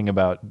they're talking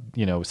about,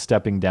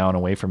 stepping down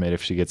away from it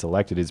if she gets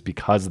elected is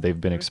because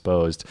they've been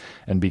exposed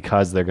and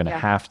because they're going to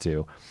have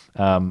to.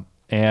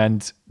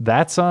 And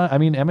that's on,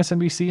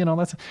 MSNBC and all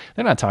that stuff.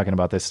 They're not talking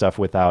about this stuff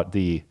without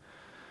the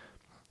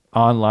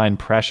online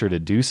pressure to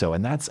do so.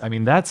 And that's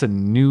a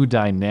new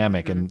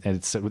dynamic. And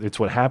it's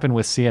what happened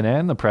with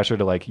CNN, the pressure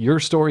to like,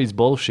 your story's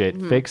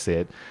bullshit, fix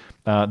it.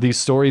 These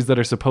stories that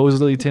are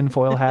supposedly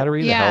tinfoil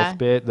hattery, the health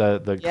bit,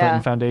 the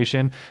Clinton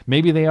Foundation,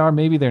 maybe they are,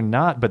 maybe they're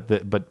not,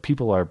 but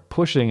people are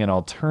pushing an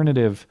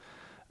alternative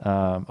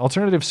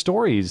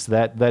stories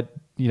that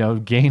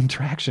gain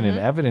traction and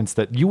evidence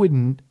that you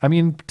wouldn't.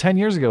 10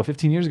 years ago,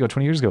 15 years ago,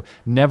 20 years ago,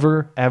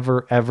 never,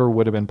 ever, ever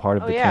would have been part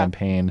of the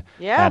campaign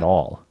at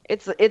all.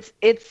 It's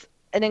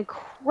an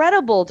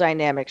incredible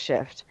dynamic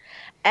shift,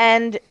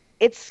 and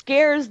it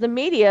scares the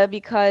media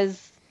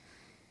because,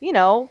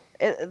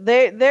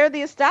 they're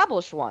the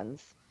established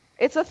ones.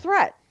 It's a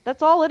threat.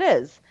 That's all it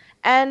is.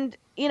 And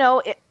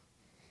to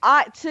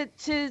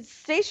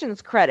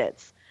stations'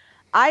 credits,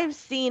 I've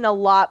seen a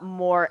lot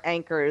more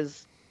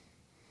anchors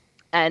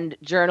and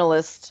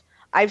journalists.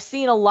 I've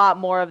seen a lot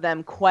more of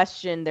them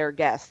question their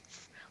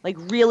guests, like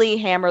really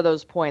hammer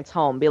those points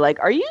home. Be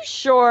like, are you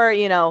sure?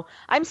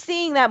 I'm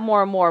seeing that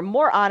more and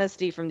more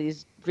honesty from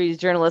these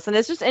journalists. And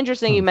it's just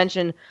interesting you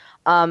mentioned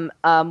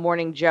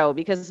Morning Joe,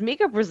 because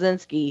Mika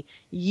Brzezinski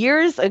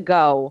years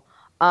ago,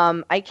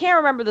 I can't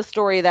remember the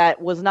story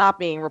that was not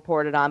being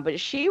reported on, but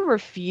she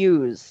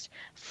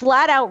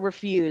flat out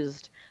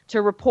refused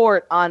to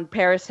report on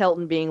Paris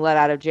Hilton being let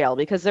out of jail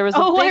because there was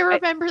I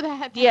remember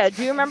that. Yeah,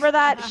 do you remember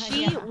that?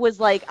 She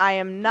was like, I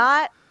am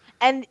not.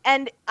 And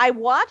I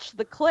watched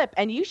the clip,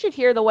 and you should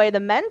hear the way the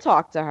men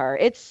talk to her.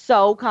 It's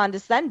so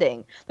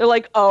condescending. They're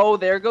like, oh,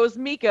 there goes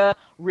Mika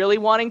really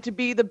wanting to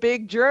be the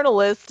big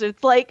journalist.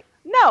 It's like,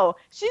 no,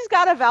 she's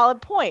got a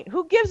valid point.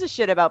 Who gives a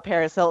shit about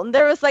Paris Hilton?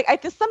 There was like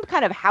some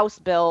kind of House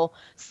bill,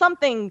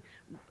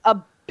 a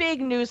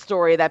big news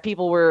story that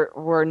people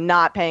were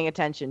not paying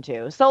attention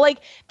to. So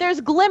like,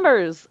 there's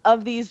glimmers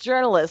of these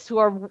journalists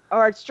who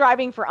are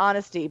striving for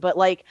honesty. But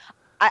like,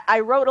 I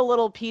wrote a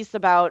little piece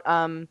about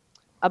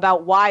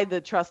why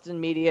the trust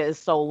in media is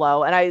so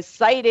low, and I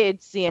cited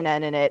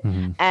CNN in it.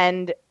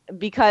 And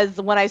because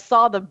when I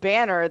saw the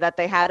banner that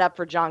they had up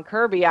for John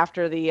Kirby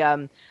after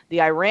the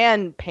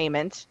Iran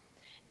payment,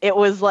 it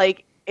was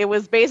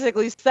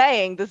basically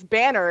saying this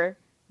banner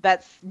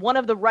that's one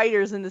of the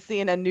writers in the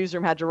CNN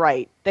newsroom had to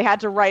write. They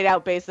had to write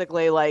out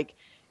basically like,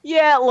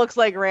 yeah, it looks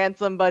like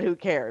ransom, but who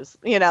cares?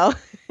 It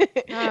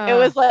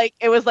was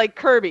like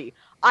Kirby.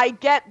 I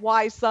get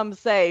why some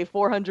say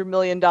 $400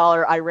 million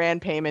Iran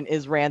payment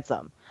is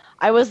ransom.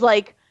 I was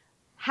like,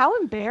 how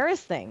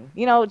embarrassing,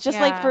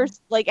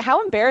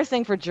 how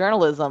embarrassing for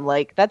journalism.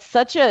 Like, that's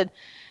such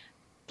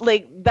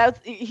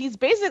he's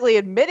basically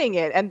admitting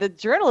it, and the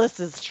journalist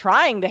is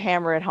trying to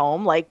hammer it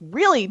home. Like,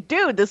 really,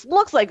 dude, this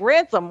looks like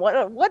ransom.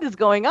 What is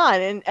going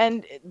on?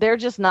 And they're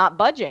just not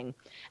budging.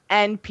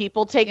 And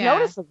people take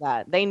notice of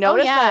that. They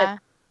notice that.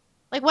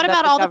 Like, what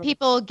about all the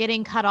people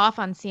getting cut off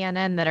on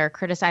CNN that are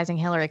criticizing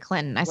Hillary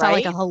Clinton? I saw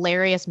like a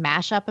hilarious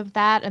mashup of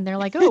that, and they're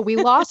like, oh, we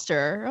lost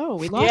her. Oh,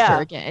 we lost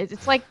her again.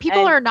 It's like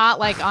people are not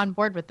like on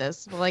board with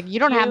this. Like, you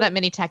don't have that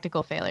many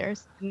technical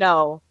failures.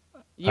 No,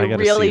 you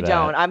really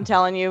don't. I'm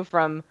telling you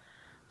from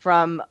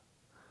from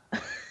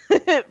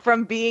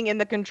being in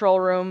the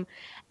control room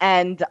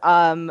and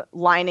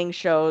lining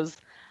shows,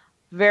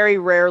 very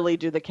rarely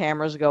do the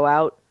cameras go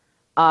out.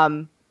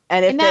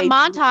 And in that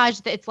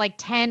montage, it's like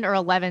 10 or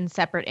 11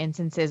 separate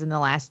instances in the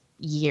last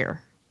year.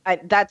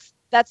 That's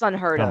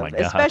unheard of,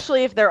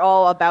 especially if they're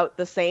all about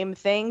the same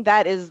thing.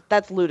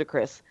 That's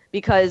ludicrous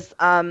because,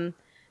 I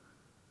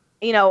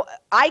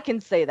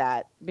can say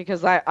that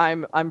because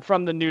I'm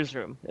from the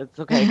newsroom. It's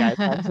okay, guys.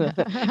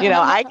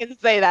 I can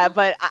say that,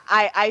 but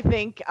I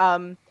think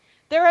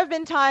there have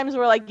been times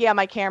where like,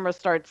 my camera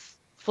starts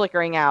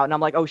flickering out and I'm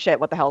like, oh shit,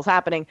 what the hell's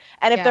happening?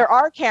 And if there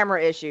are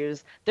camera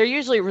issues, they're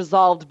usually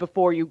resolved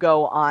before you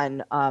go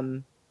on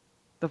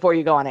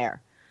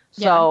air.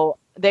 So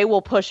they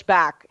will push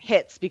back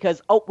hits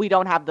because we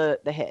don't have the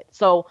hit.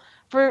 So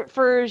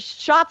for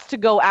shots to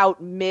go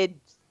out mid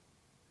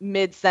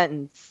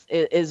sentence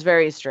is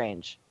very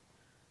strange.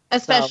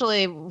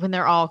 Especially when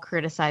they're all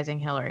criticizing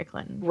Hillary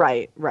Clinton.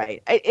 Right.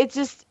 It's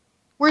just,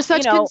 we're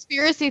such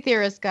conspiracy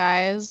theorists,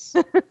 guys.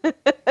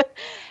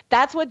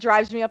 That's what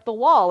drives me up the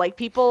wall. Like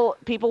people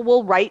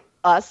will write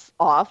us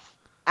off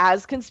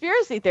as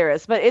conspiracy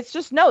theorists, but it's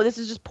just, no, this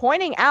is just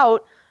pointing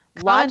out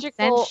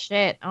logical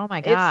shit. Oh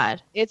my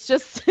God. It's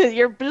just,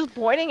 you're just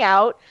pointing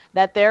out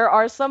that there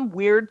are some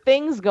weird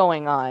things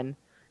going on.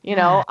 You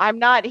know, I'm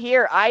not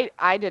here.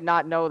 I did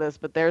not know this,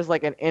 but there's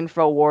like an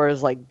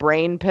InfoWars like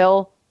brain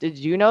pill. Did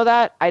you know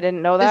that? I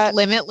didn't know that. This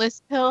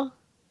limitless pill?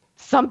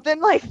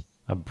 Something like,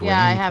 a brain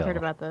yeah, I have pill. heard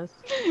about this.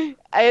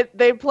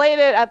 They played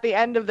it at the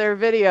end of their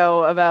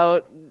video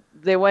about,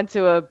 they went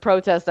to a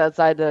protest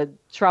outside the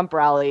Trump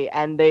rally,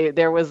 and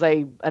there was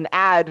an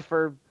ad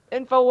for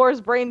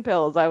InfoWars brain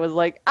pills. I was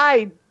like,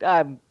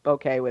 I'm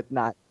okay with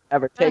not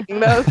ever taking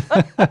those.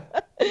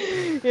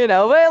 You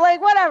know, but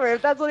like, whatever.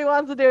 If that's what he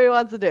wants to do, he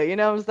wants to do. You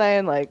know what I'm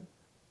saying? Like,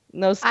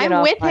 no skin I'm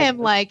off with my him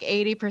nose. like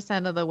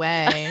 80% of the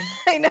way.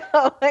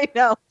 I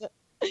know.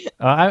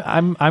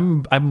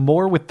 I'm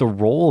more with the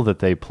role that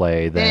they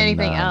play than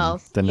anything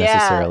else. than Yeah.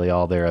 necessarily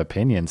all their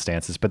opinion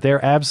stances, but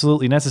they're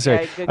absolutely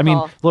necessary. Yeah, good I mean,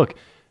 call. look,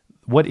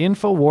 what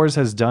InfoWars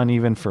has done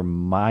even for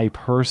my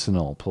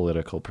personal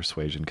political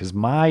persuasion, because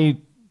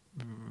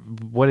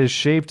what has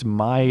shaped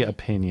my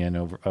opinion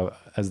over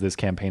as this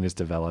campaign has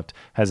developed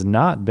has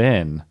not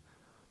been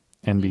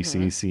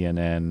NBC,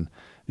 CNN,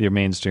 your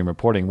mainstream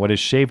reporting. What has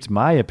shaped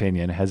my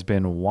opinion has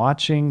been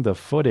watching the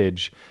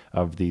footage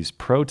of these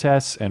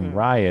protests and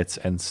riots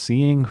and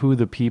seeing who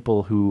the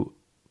people who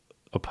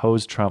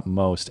oppose Trump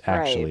most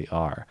actually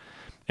are.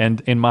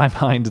 And in my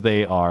mind,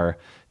 they are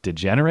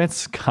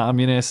degenerates,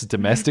 communists,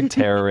 domestic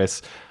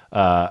terrorists,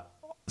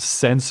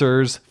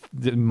 censors,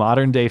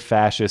 modern day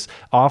fascists,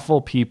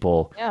 awful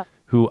people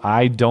who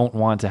I don't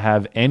want to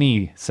have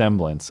any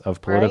semblance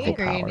of political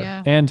Agreed, power.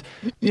 yeah. And,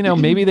 you know,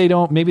 maybe they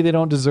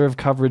don't deserve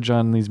coverage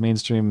on these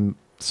mainstream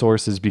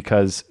sources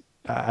because,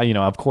 you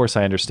know, of course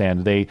I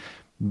understand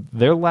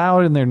they're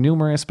loud and they're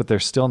numerous, but they're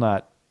still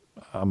not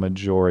a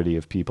majority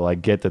of people. I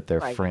get that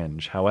they're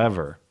fringe.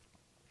 However,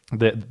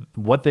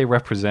 what they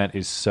represent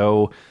is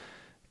so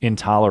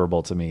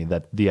intolerable to me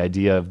that the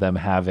idea of them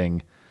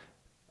having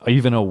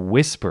even a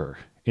whisper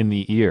in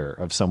the ear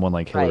of someone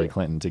like Hillary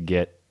Clinton to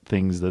get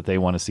things that they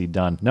want to see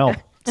done. No,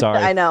 sorry.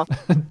 I know.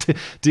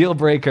 Deal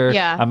breaker.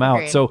 Yeah, I'm out.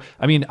 agreed. So,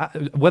 I mean,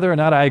 whether or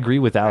not I agree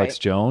with Alex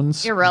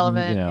Jones,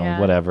 Irrelevant, you know, yeah.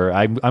 whatever.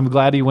 I'm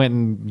glad he went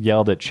and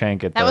yelled at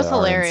Cenk at That the was RNC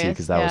hilarious,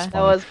 because that was yeah. funny.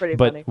 That was pretty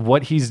but funny.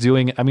 what he's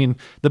doing, I mean,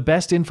 the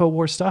best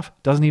InfoWars stuff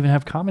doesn't even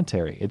have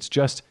commentary. It's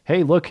just,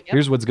 hey, look,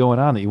 here's what's going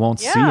on that you won't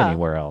see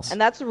anywhere else. And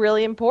that's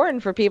really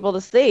important for people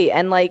to see.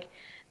 And like,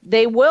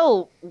 they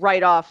will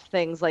write off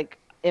things like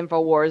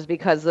InfoWars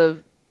because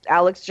of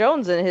Alex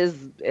Jones and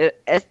his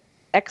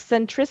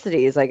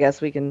eccentricities, I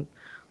guess we can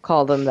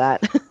call them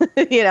that.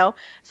 You know,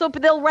 so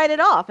but they'll write it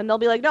off and they'll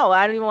be like, no,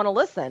 I don't even want to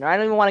listen, or I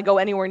don't even want to go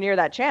anywhere near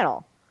that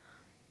channel,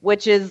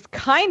 which is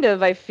kind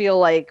of, I feel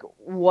like,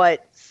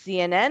 what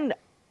CNN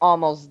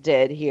almost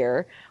did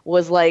here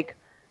was like,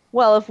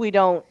 well, if we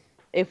don't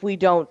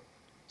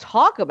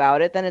talk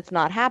about it, then it's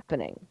not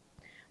happening.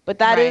 But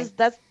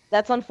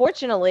that's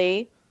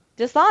unfortunately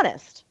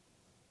dishonest.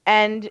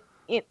 And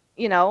it,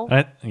 you know,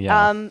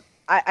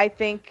 I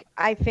think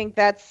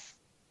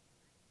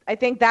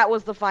that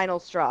was the final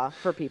straw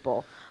for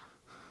people.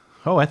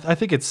 Oh, I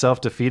think it's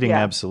self-defeating,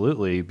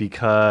 absolutely,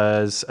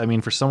 because, I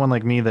mean, for someone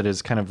like me that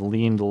has kind of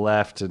leaned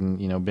left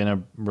and, you know, been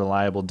a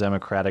reliable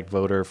Democratic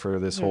voter for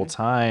this whole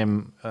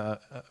time,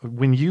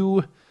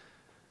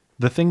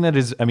 the thing that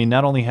is, I mean,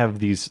 not only have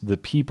the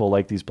people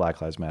like these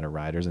Black Lives Matter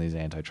riders and these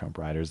anti-Trump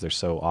riders, they're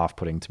so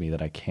off-putting to me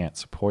that I can't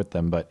support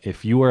them, but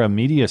if you are a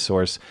media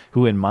source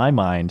who, in my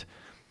mind,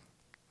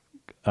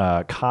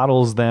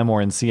 coddles them,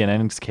 or in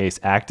CNN's case,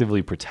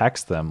 actively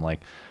protects them,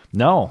 like,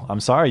 no, I'm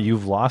sorry,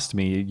 you've lost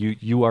me.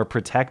 You are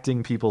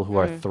protecting people who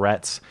are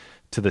threats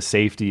to the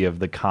safety of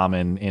the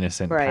common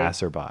innocent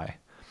passerby.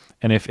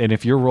 And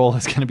if your role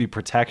is going to be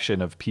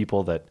protection of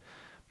people that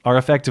are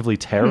effectively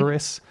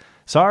terrorists,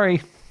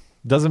 sorry,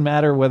 doesn't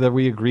matter whether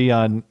we agree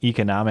on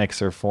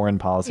economics or foreign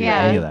policy or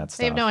any of that stuff.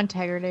 They have no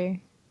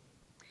integrity.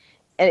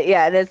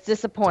 And it's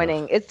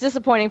disappointing. It's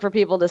disappointing for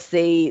people to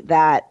see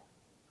that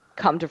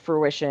come to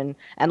fruition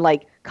and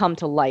like come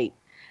to light,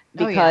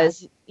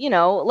 because you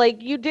know,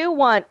 like, you do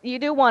want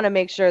to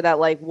make sure that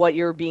like what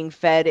you're being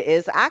fed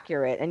is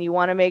accurate, and you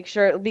want to make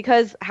sure,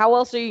 because how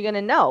else are you going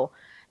to know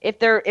if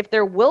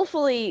they're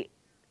willfully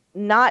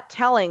not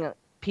telling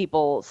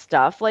people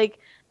stuff? Like,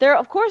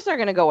 of course they're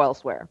going to go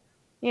elsewhere.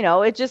 You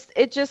know, it just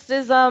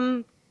is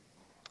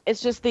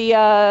it's just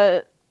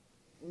the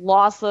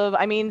loss of,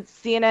 I mean,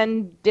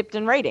 CNN dipped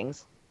in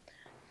ratings.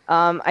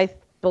 I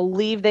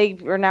believe they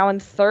are now in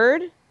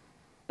third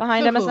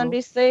behind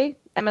MSNBC.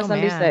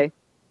 man.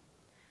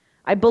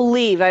 I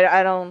believe.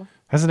 I don't.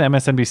 Hasn't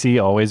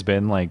MSNBC always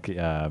been like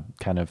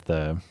kind of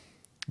the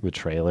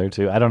trailer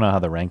too? I don't know how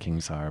the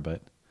rankings are,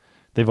 but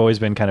they've always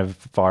been kind of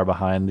far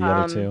behind the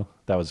other two.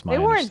 That was my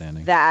They understanding.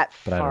 weren't that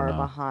but I don't far know.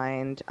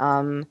 behind.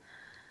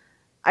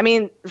 I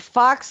mean,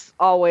 Fox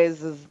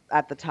always is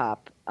at the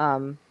top,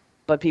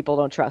 but people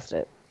don't trust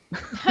it.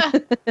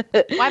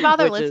 Why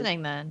bother Which is-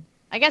 listening then?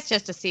 I guess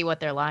just to see what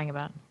they're lying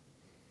about.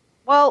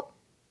 Well,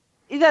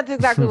 that's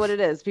exactly what it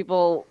is.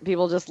 People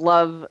just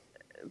love.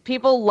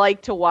 People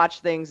like to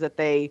watch things that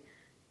they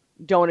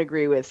don't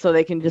agree with, so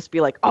they can just be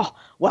like, "Oh,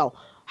 well,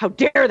 how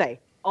dare they?"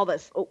 All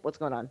this. Oh, what's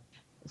going on?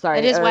 Sorry.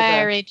 It is why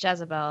I read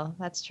Jezebel.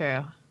 That's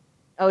true.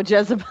 Oh,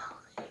 Jezebel.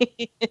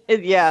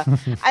 Yeah.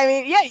 I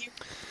mean, yeah.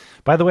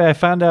 By the way, I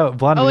found out.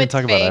 Blonde, we didn't it's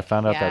talk about it. I fake,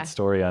 found out yeah. that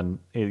story on.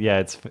 Yeah,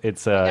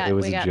 it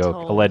was we a got joke.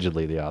 told.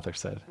 Allegedly, the author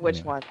said. Which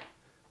Anyway. one?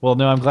 Well,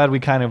 no, I'm glad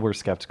we kind of were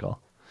skeptical.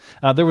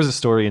 There was a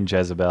story in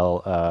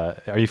Jezebel.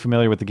 Are you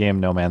familiar with the game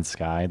No Man's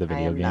Sky, the I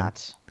video am game?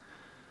 not.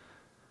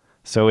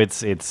 So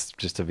it's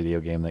just a video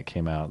game that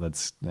came out.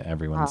 That's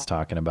everyone's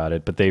talking about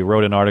it. But they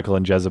wrote an article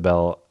in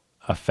Jezebel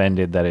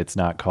offended that it's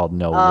not called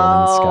No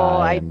Woman's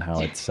Sky and how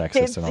it's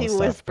sexist and all see this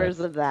stuff. whispers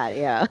of that.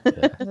 Yeah.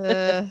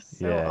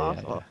 So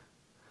awful.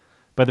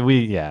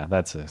 Yeah.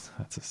 But that's a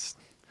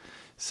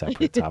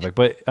separate topic.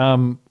 But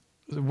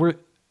we're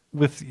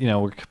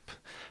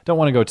don't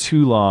want to go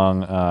too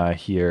long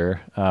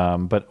here.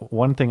 But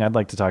one thing I'd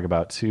like to talk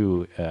about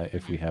too,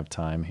 if we have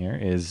time here,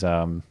 is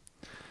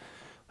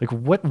like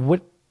what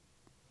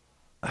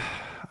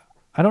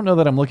I don't know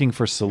that I'm looking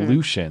for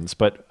solutions,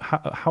 but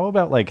how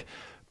about like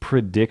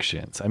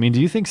predictions? I mean,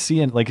 do you think is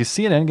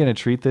CNN going to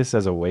treat this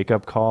as a wake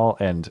up call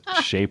and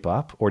shape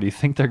up, or do you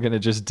think they're going to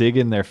just dig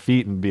in their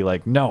feet and be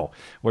like, no,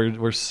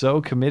 we're so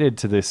committed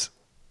to this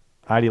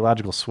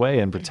ideological sway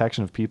and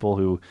protection of people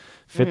who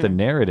fit the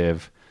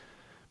narrative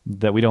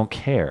that we don't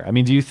care? I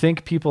mean, do you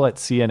think people at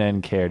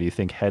CNN care? Do you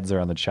think heads are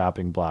on the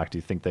chopping block? Do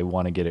you think they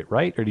want to get it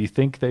right, or do you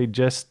think they're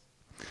just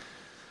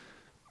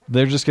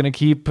going to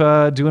keep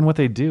doing what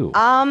they do?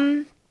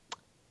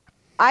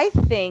 I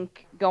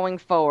think going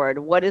forward,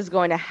 what is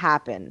going to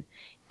happen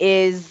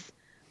is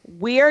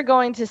we are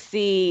going to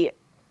see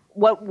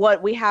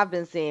what we have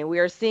been seeing. We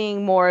are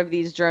seeing more of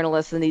these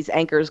journalists and these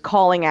anchors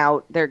calling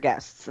out their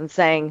guests and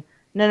saying,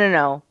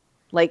 no,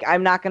 like,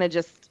 I'm not going to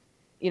just,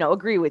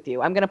 agree with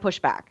you. I'm going to push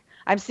back.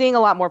 I'm seeing a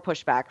lot more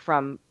pushback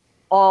from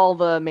all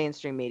the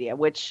mainstream media,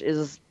 which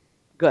is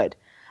good.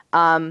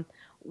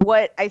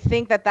 What I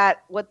think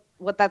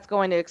what that's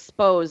going to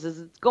expose is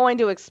it's going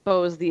to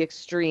expose the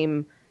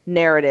extreme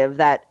narrative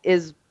that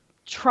is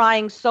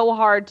trying so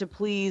hard to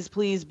please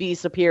be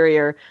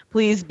superior,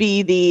 please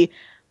be the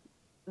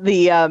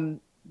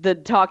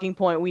talking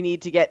point we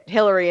need to get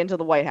Hillary into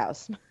the White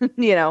House.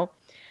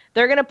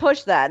 They're going to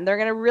push that, and they're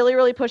going to really,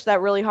 really push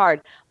that really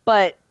hard.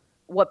 But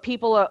what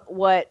people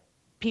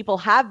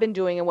have been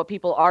doing and what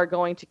people are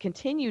going to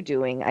continue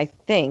doing, I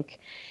think,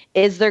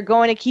 is they're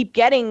going to keep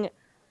getting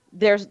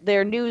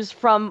their news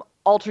from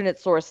alternate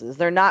sources.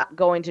 They're not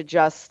going to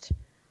just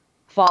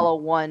follow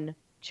one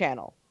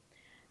channel.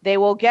 They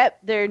will get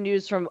their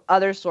news from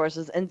other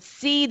sources and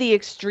see the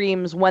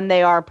extremes when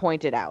they are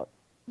pointed out.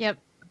 Yep.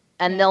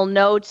 And they'll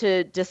know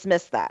to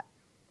dismiss that.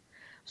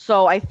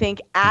 So I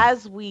think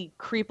as we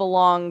creep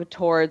along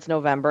towards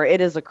November,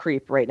 it is a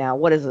creep right now.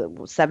 What is it?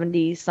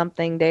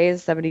 70-something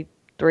days?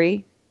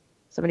 73?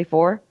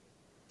 74?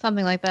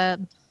 Something like that.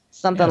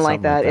 Something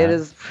like that. It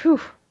is...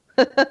 Whew.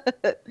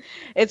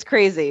 It's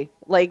crazy.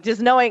 Like,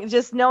 just knowing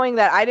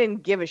that I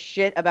didn't give a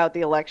shit about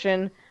the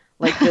election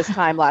like this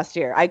time last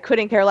year. I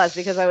couldn't care less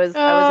because I was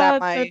at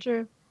my... so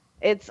true.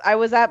 I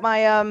was at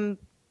my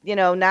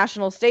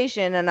national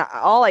station, and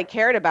all I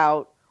cared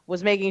about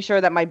was making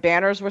sure that my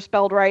banners were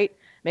spelled right,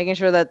 making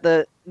sure that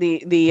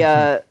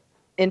the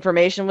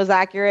information was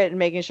accurate, and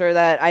making sure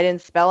that I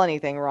didn't spell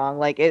anything wrong.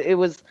 Like, it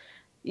was,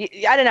 I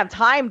didn't have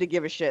time to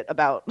give a shit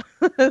about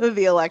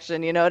the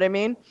election. You know what I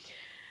mean?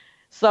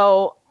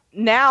 So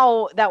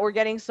now that we're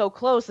getting so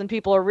close and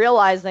people are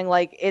realizing,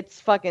 like,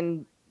 it's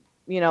fucking,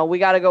 we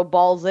got to go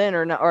balls in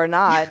or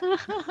not,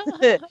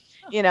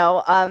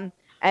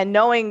 and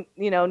knowing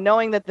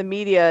that the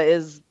media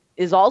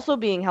is also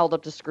being held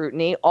up to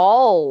scrutiny.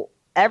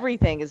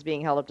 Everything is being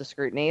held up to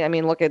scrutiny. I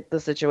mean, look at the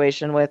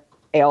situation with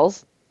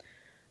Ailes.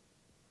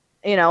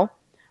 I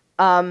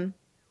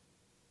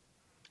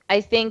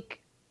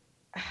think,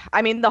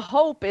 the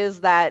hope is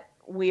that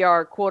we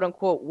are quote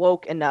unquote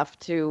woke enough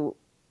to,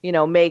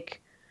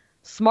 make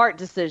smart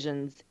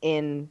decisions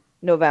in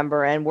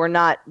November, and we're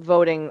not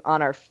voting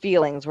on our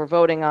feelings. We are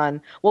voting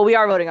on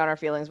our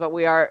feelings, but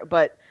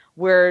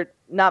we're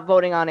not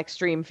voting on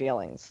extreme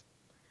feelings.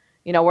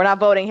 We're not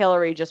voting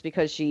Hillary just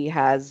because she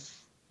has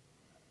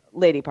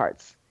lady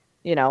parts,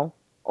 or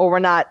we're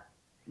not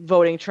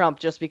voting Trump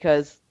just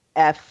because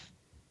F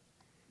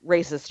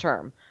racist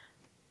term.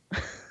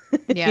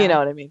 Yeah. You know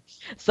what I mean?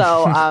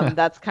 So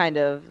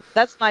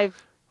that's my...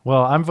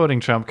 Well, I'm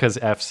voting Trump because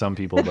F some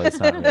people, but it's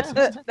not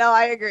racist. No,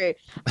 I agree.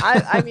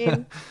 I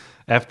mean...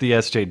 F the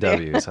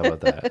SJWs. How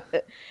about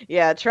that?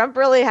 Yeah, Trump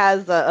really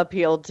has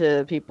appealed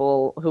to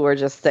people who are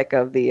just sick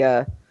of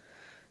the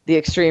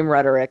extreme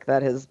rhetoric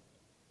that is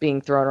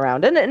being thrown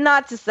around. And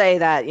not to say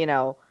that,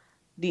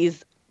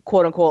 these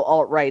quote-unquote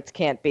alt-rights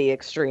can't be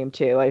extreme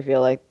too. I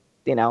feel like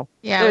you know,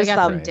 Yeah, we there's got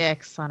some some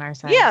dicks on our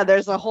side. yeah,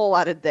 there's a whole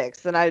lot of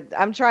dicks, and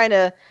I'm trying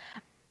to,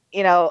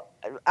 you know,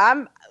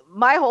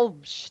 my whole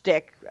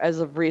shtick as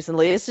of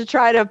recently is to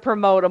try to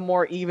promote a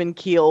more even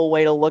keel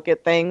way to look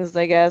at things,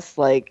 I guess,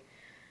 like,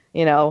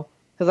 you know,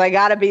 because I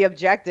got to be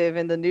objective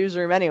in the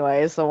newsroom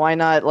anyway, so why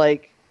not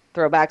like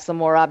throw back some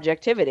more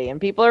objectivity?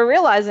 And people are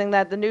realizing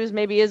that the news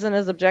maybe isn't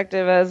as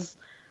objective as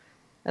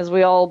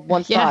we all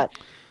once thought,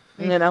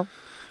 you know.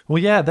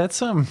 Well, yeah,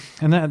 that's and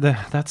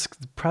that's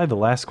probably the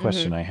last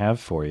question I have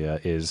for you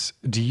is,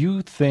 do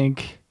you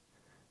think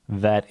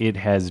that it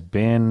has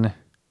been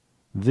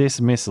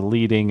this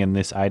misleading and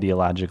this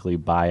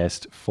ideologically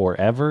biased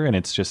forever, and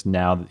it's just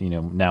now, you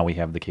know, now we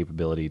have the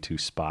capability to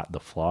spot the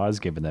flaws,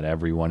 given that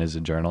everyone is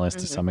a journalist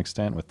to some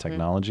extent with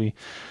technology?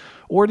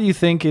 Or do you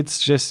think it's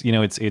just, you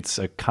know, it's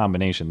a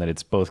combination, that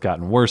it's both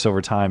gotten worse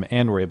over time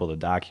and we're able to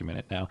document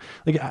it now?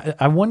 Like,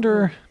 I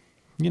wonder,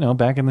 you know,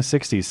 back in the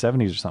 60s,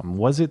 70s or something,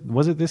 was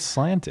it this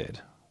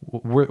slanted?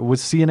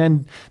 Was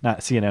CNN,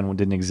 not CNN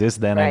didn't exist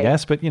then, I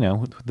guess, but, you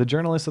know, the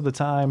journalists of the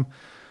time,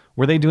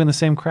 were they doing the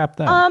same crap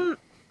then?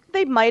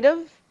 They might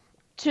have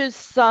to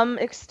some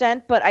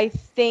extent, but I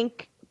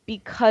think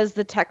because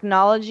the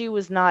technology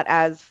was not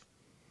as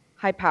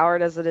high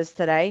powered as it is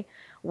today,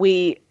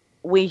 we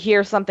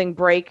hear something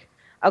break.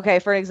 Okay,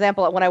 for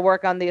example, when I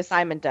work on the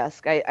assignment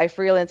desk, I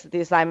freelance at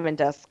the assignment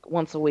desk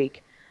once a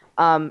week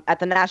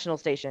at the national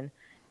station.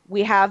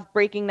 We have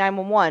breaking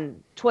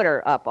 911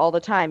 Twitter up all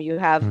the time. You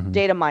have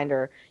Data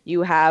Minder.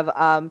 You have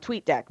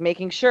TweetDeck,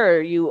 making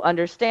sure you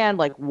understand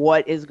like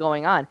what is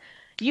going on.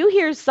 You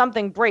hear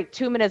something break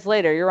 2 minutes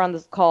later, you're on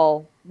this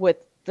call with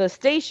the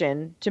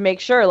station to make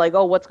sure, like,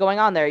 oh, what's going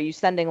on there? Are you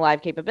sending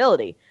live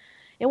capability?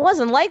 It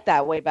wasn't like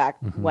that way back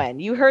when.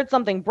 You heard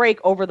something break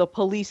over the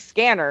police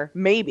scanner,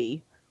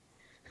 maybe,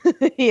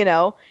 you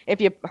know,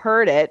 if you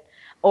heard it.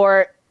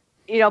 Or,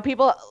 you know,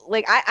 people,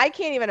 like, I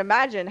can't even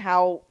imagine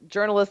how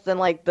journalists in,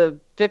 like, the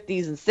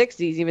 50s and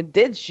 60s even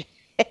did shit.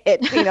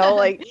 You know,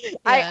 like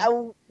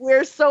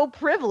we're so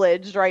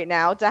privileged right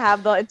now to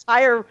have the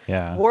entire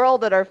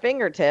world at our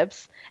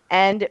fingertips,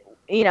 and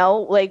you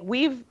know, like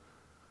we've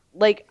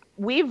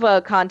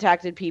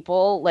contacted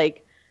people,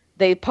 like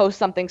they post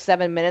something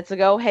 7 minutes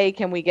ago, hey,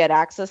 can we get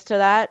access to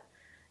that?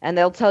 And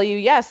they'll tell you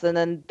yes, and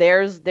then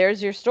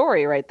there's your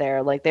story right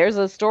there. Like there's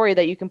a story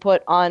that you can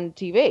put on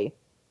TV.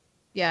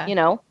 Yeah, you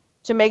know,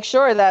 to make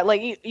sure that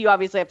like you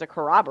obviously have to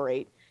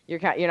corroborate. You're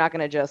not going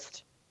to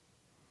just,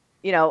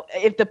 you know,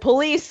 if the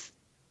police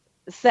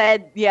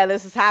said, yeah,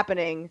 this is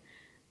happening,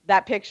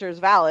 that picture is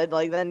valid,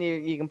 like then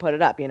you can put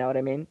it up, you know what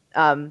I mean?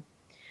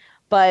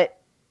 But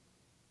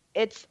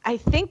I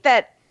think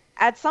that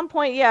at some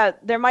point, yeah,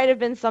 there might have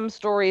been some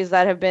stories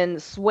that have been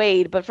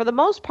swayed, but for the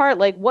most part,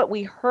 like what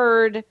we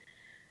heard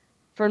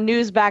from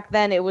news back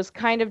then, it was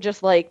kind of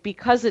just like,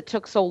 because it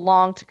took so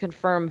long to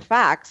confirm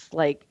facts,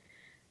 like,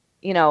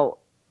 you know,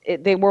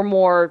 they were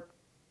more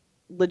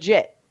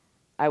legit,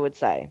 I would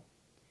say.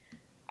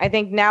 I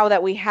think now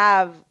that we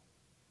have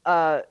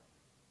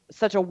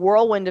such a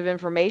whirlwind of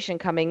information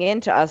coming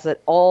into us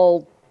at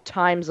all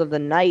times of the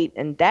night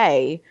and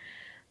day,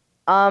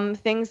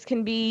 things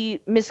can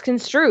be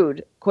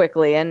misconstrued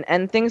quickly,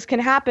 and things can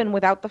happen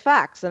without the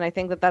facts. And I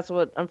think that that's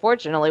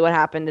unfortunately what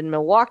happened in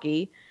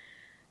Milwaukee.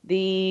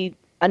 A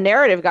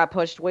narrative got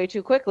pushed way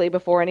too quickly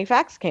before any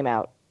facts came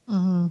out.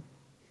 You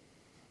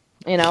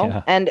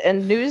know,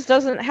 and news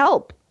doesn't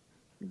help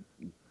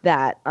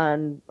that,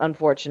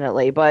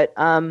 unfortunately, but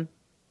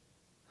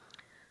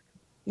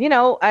you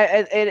know,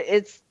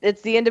 it's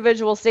the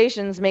individual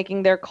stations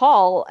making their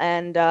call,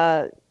 and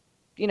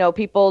you know,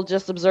 people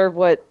just observe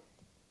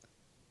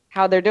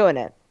how they're doing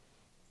it.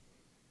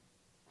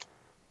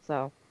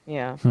 So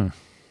yeah.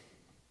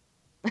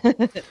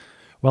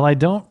 Well, I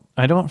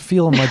don't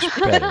feel much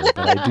better,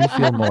 but I do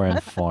feel more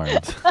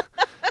informed.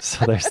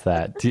 So there's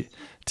that.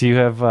 Do you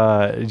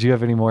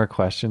have any more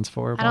questions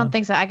for her? I don't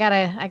think so. I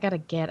gotta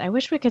get. I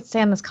wish we could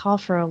stay on this call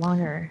for a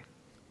longer.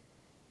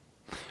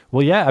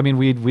 Well, yeah. I mean,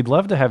 we'd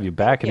love to have you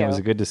back, and it was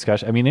a good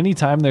discussion. I mean,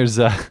 anytime there's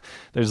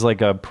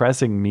like a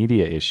pressing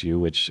media issue,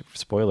 which,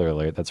 spoiler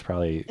alert, that's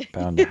probably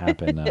bound to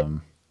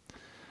happen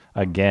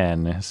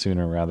again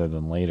sooner rather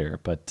than later.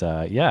 But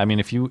yeah, I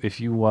mean, if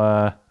you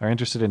are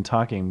interested in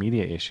talking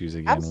media issues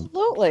again,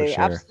 absolutely,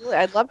 sure, absolutely,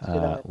 I'd love to do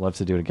that. Love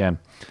to do it again.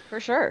 For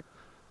sure.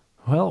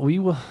 Well,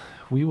 we'll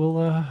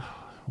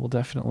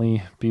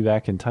definitely be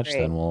back in touch.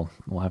 Great. Then we'll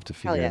have to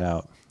figure it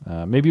out.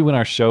 Maybe when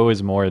our show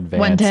is more advanced,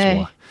 one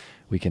day.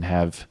 We can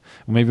have,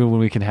 maybe when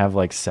we can have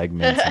like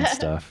segments and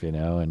stuff, you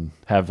know, and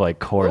have like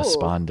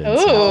correspondence.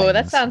 Ooh,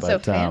 that sounds so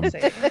fancy.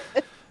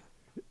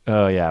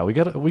 Oh yeah, we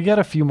got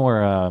a few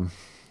more.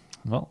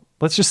 Well,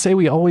 let's just say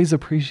we always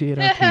appreciate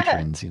our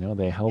patrons. You know,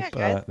 they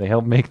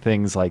help make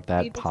things like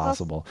that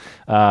possible.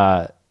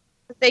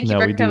 Thank you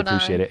for we do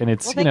appreciate it, and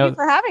it's thank you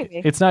for having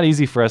me. It's not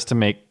easy for us to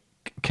make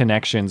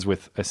connections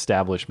with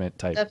establishment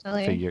type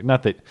figure.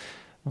 Not that.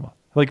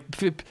 Like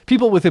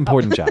people with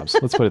important jobs.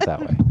 Let's put it that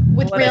way.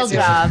 With real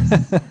jobs.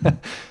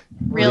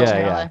 Real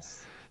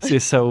journalists. Yeah.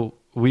 So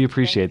we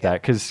appreciate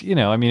that because, you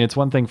know, I mean, it's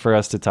one thing for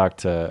us to talk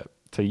to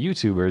to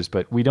YouTubers,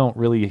 but we don't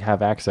really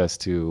have access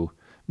to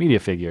media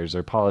figures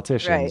or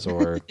politicians Right.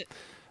 or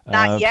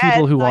Not yet,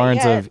 people who not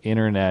aren't yet. of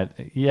internet.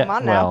 Yeah, Come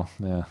on now.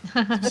 well,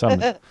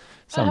 yeah,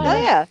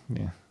 someday. yeah.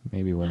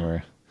 Maybe when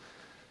we're,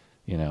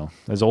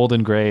 as old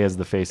and gray as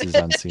the faces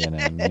on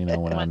CNN.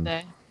 When One I'm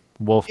day.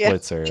 Wolf Yeah.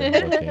 Blitzer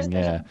looking.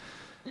 Yeah.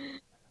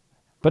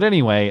 But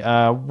anyway,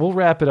 we'll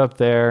wrap it up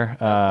there.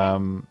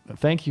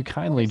 Thank you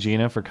kindly,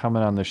 Gina, for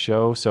coming on the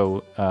show.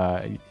 So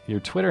your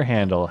Twitter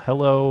handle,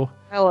 Hello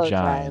Hello,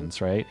 Gines,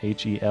 right?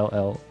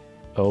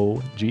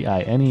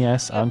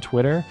 HELLOGINES on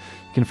Twitter.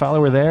 You can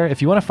follow her there.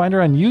 If you want to find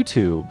her on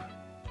YouTube,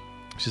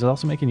 she's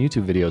also making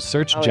YouTube videos.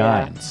 Search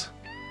Gines.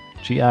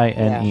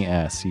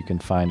 Gines. You can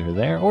find her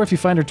there. Or if you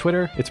find her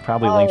Twitter, it's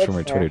probably linked from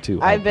her Twitter too.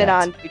 I've been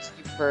bet. on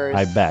YouTube for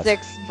I bet.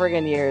 6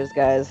 friggin' years,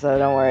 guys, so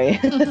don't worry.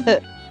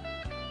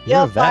 You're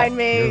a You'll vet. find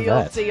me. You're a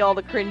You'll vet. see all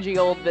the cringy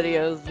old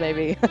videos,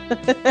 maybe.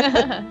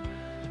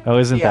 Oh,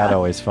 isn't that Yeah.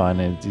 always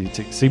fun?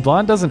 See,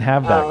 Blonde doesn't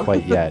have that Oh.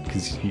 quite yet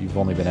because you've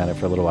only been at it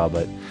for a little while.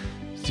 But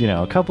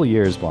a couple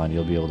years, Blonde,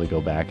 you'll be able to go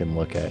back and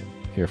look at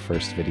your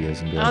first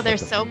videos and be like, Oh, they're what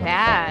the so fuck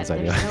bad. was I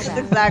They're doing? so bad.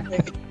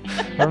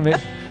 Exactly.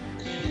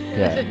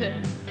 Yeah.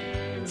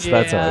 So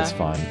that's always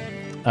fun.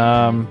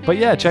 But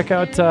yeah, check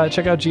out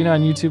Gina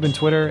on YouTube and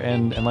Twitter,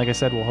 and like I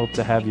said, we'll hope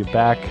to have you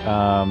back.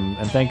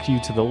 And thank you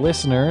to the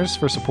listeners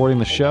for supporting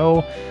the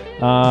show.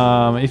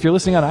 If you're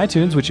listening on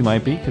iTunes, which you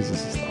might be, because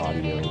this is the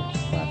audio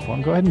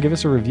platform, go ahead and give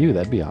us a review.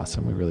 That'd be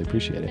awesome. We really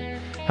appreciate it.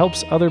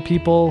 Helps other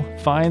people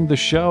find the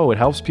show. It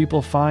helps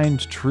people find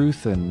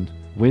truth and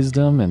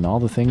wisdom and all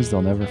the things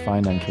they'll never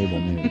find on cable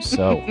news.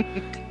 So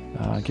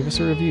give us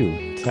a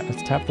review.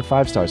 Tap the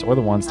 5 stars or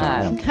the 1 star.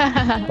 I don't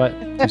care.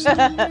 But do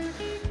something.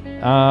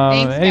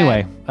 Thanks,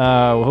 Anyway,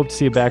 we'll hope to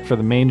see you back for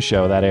the main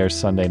show. That airs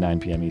Sunday, 9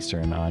 p.m.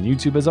 Eastern on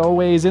YouTube. As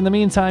always, in the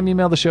meantime,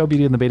 email the show,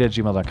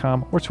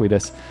 bdandthebeta@gmail.com, or tweet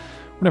us.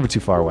 We're never too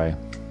far away.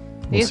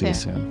 We'll see you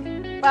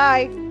soon.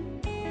 Bye.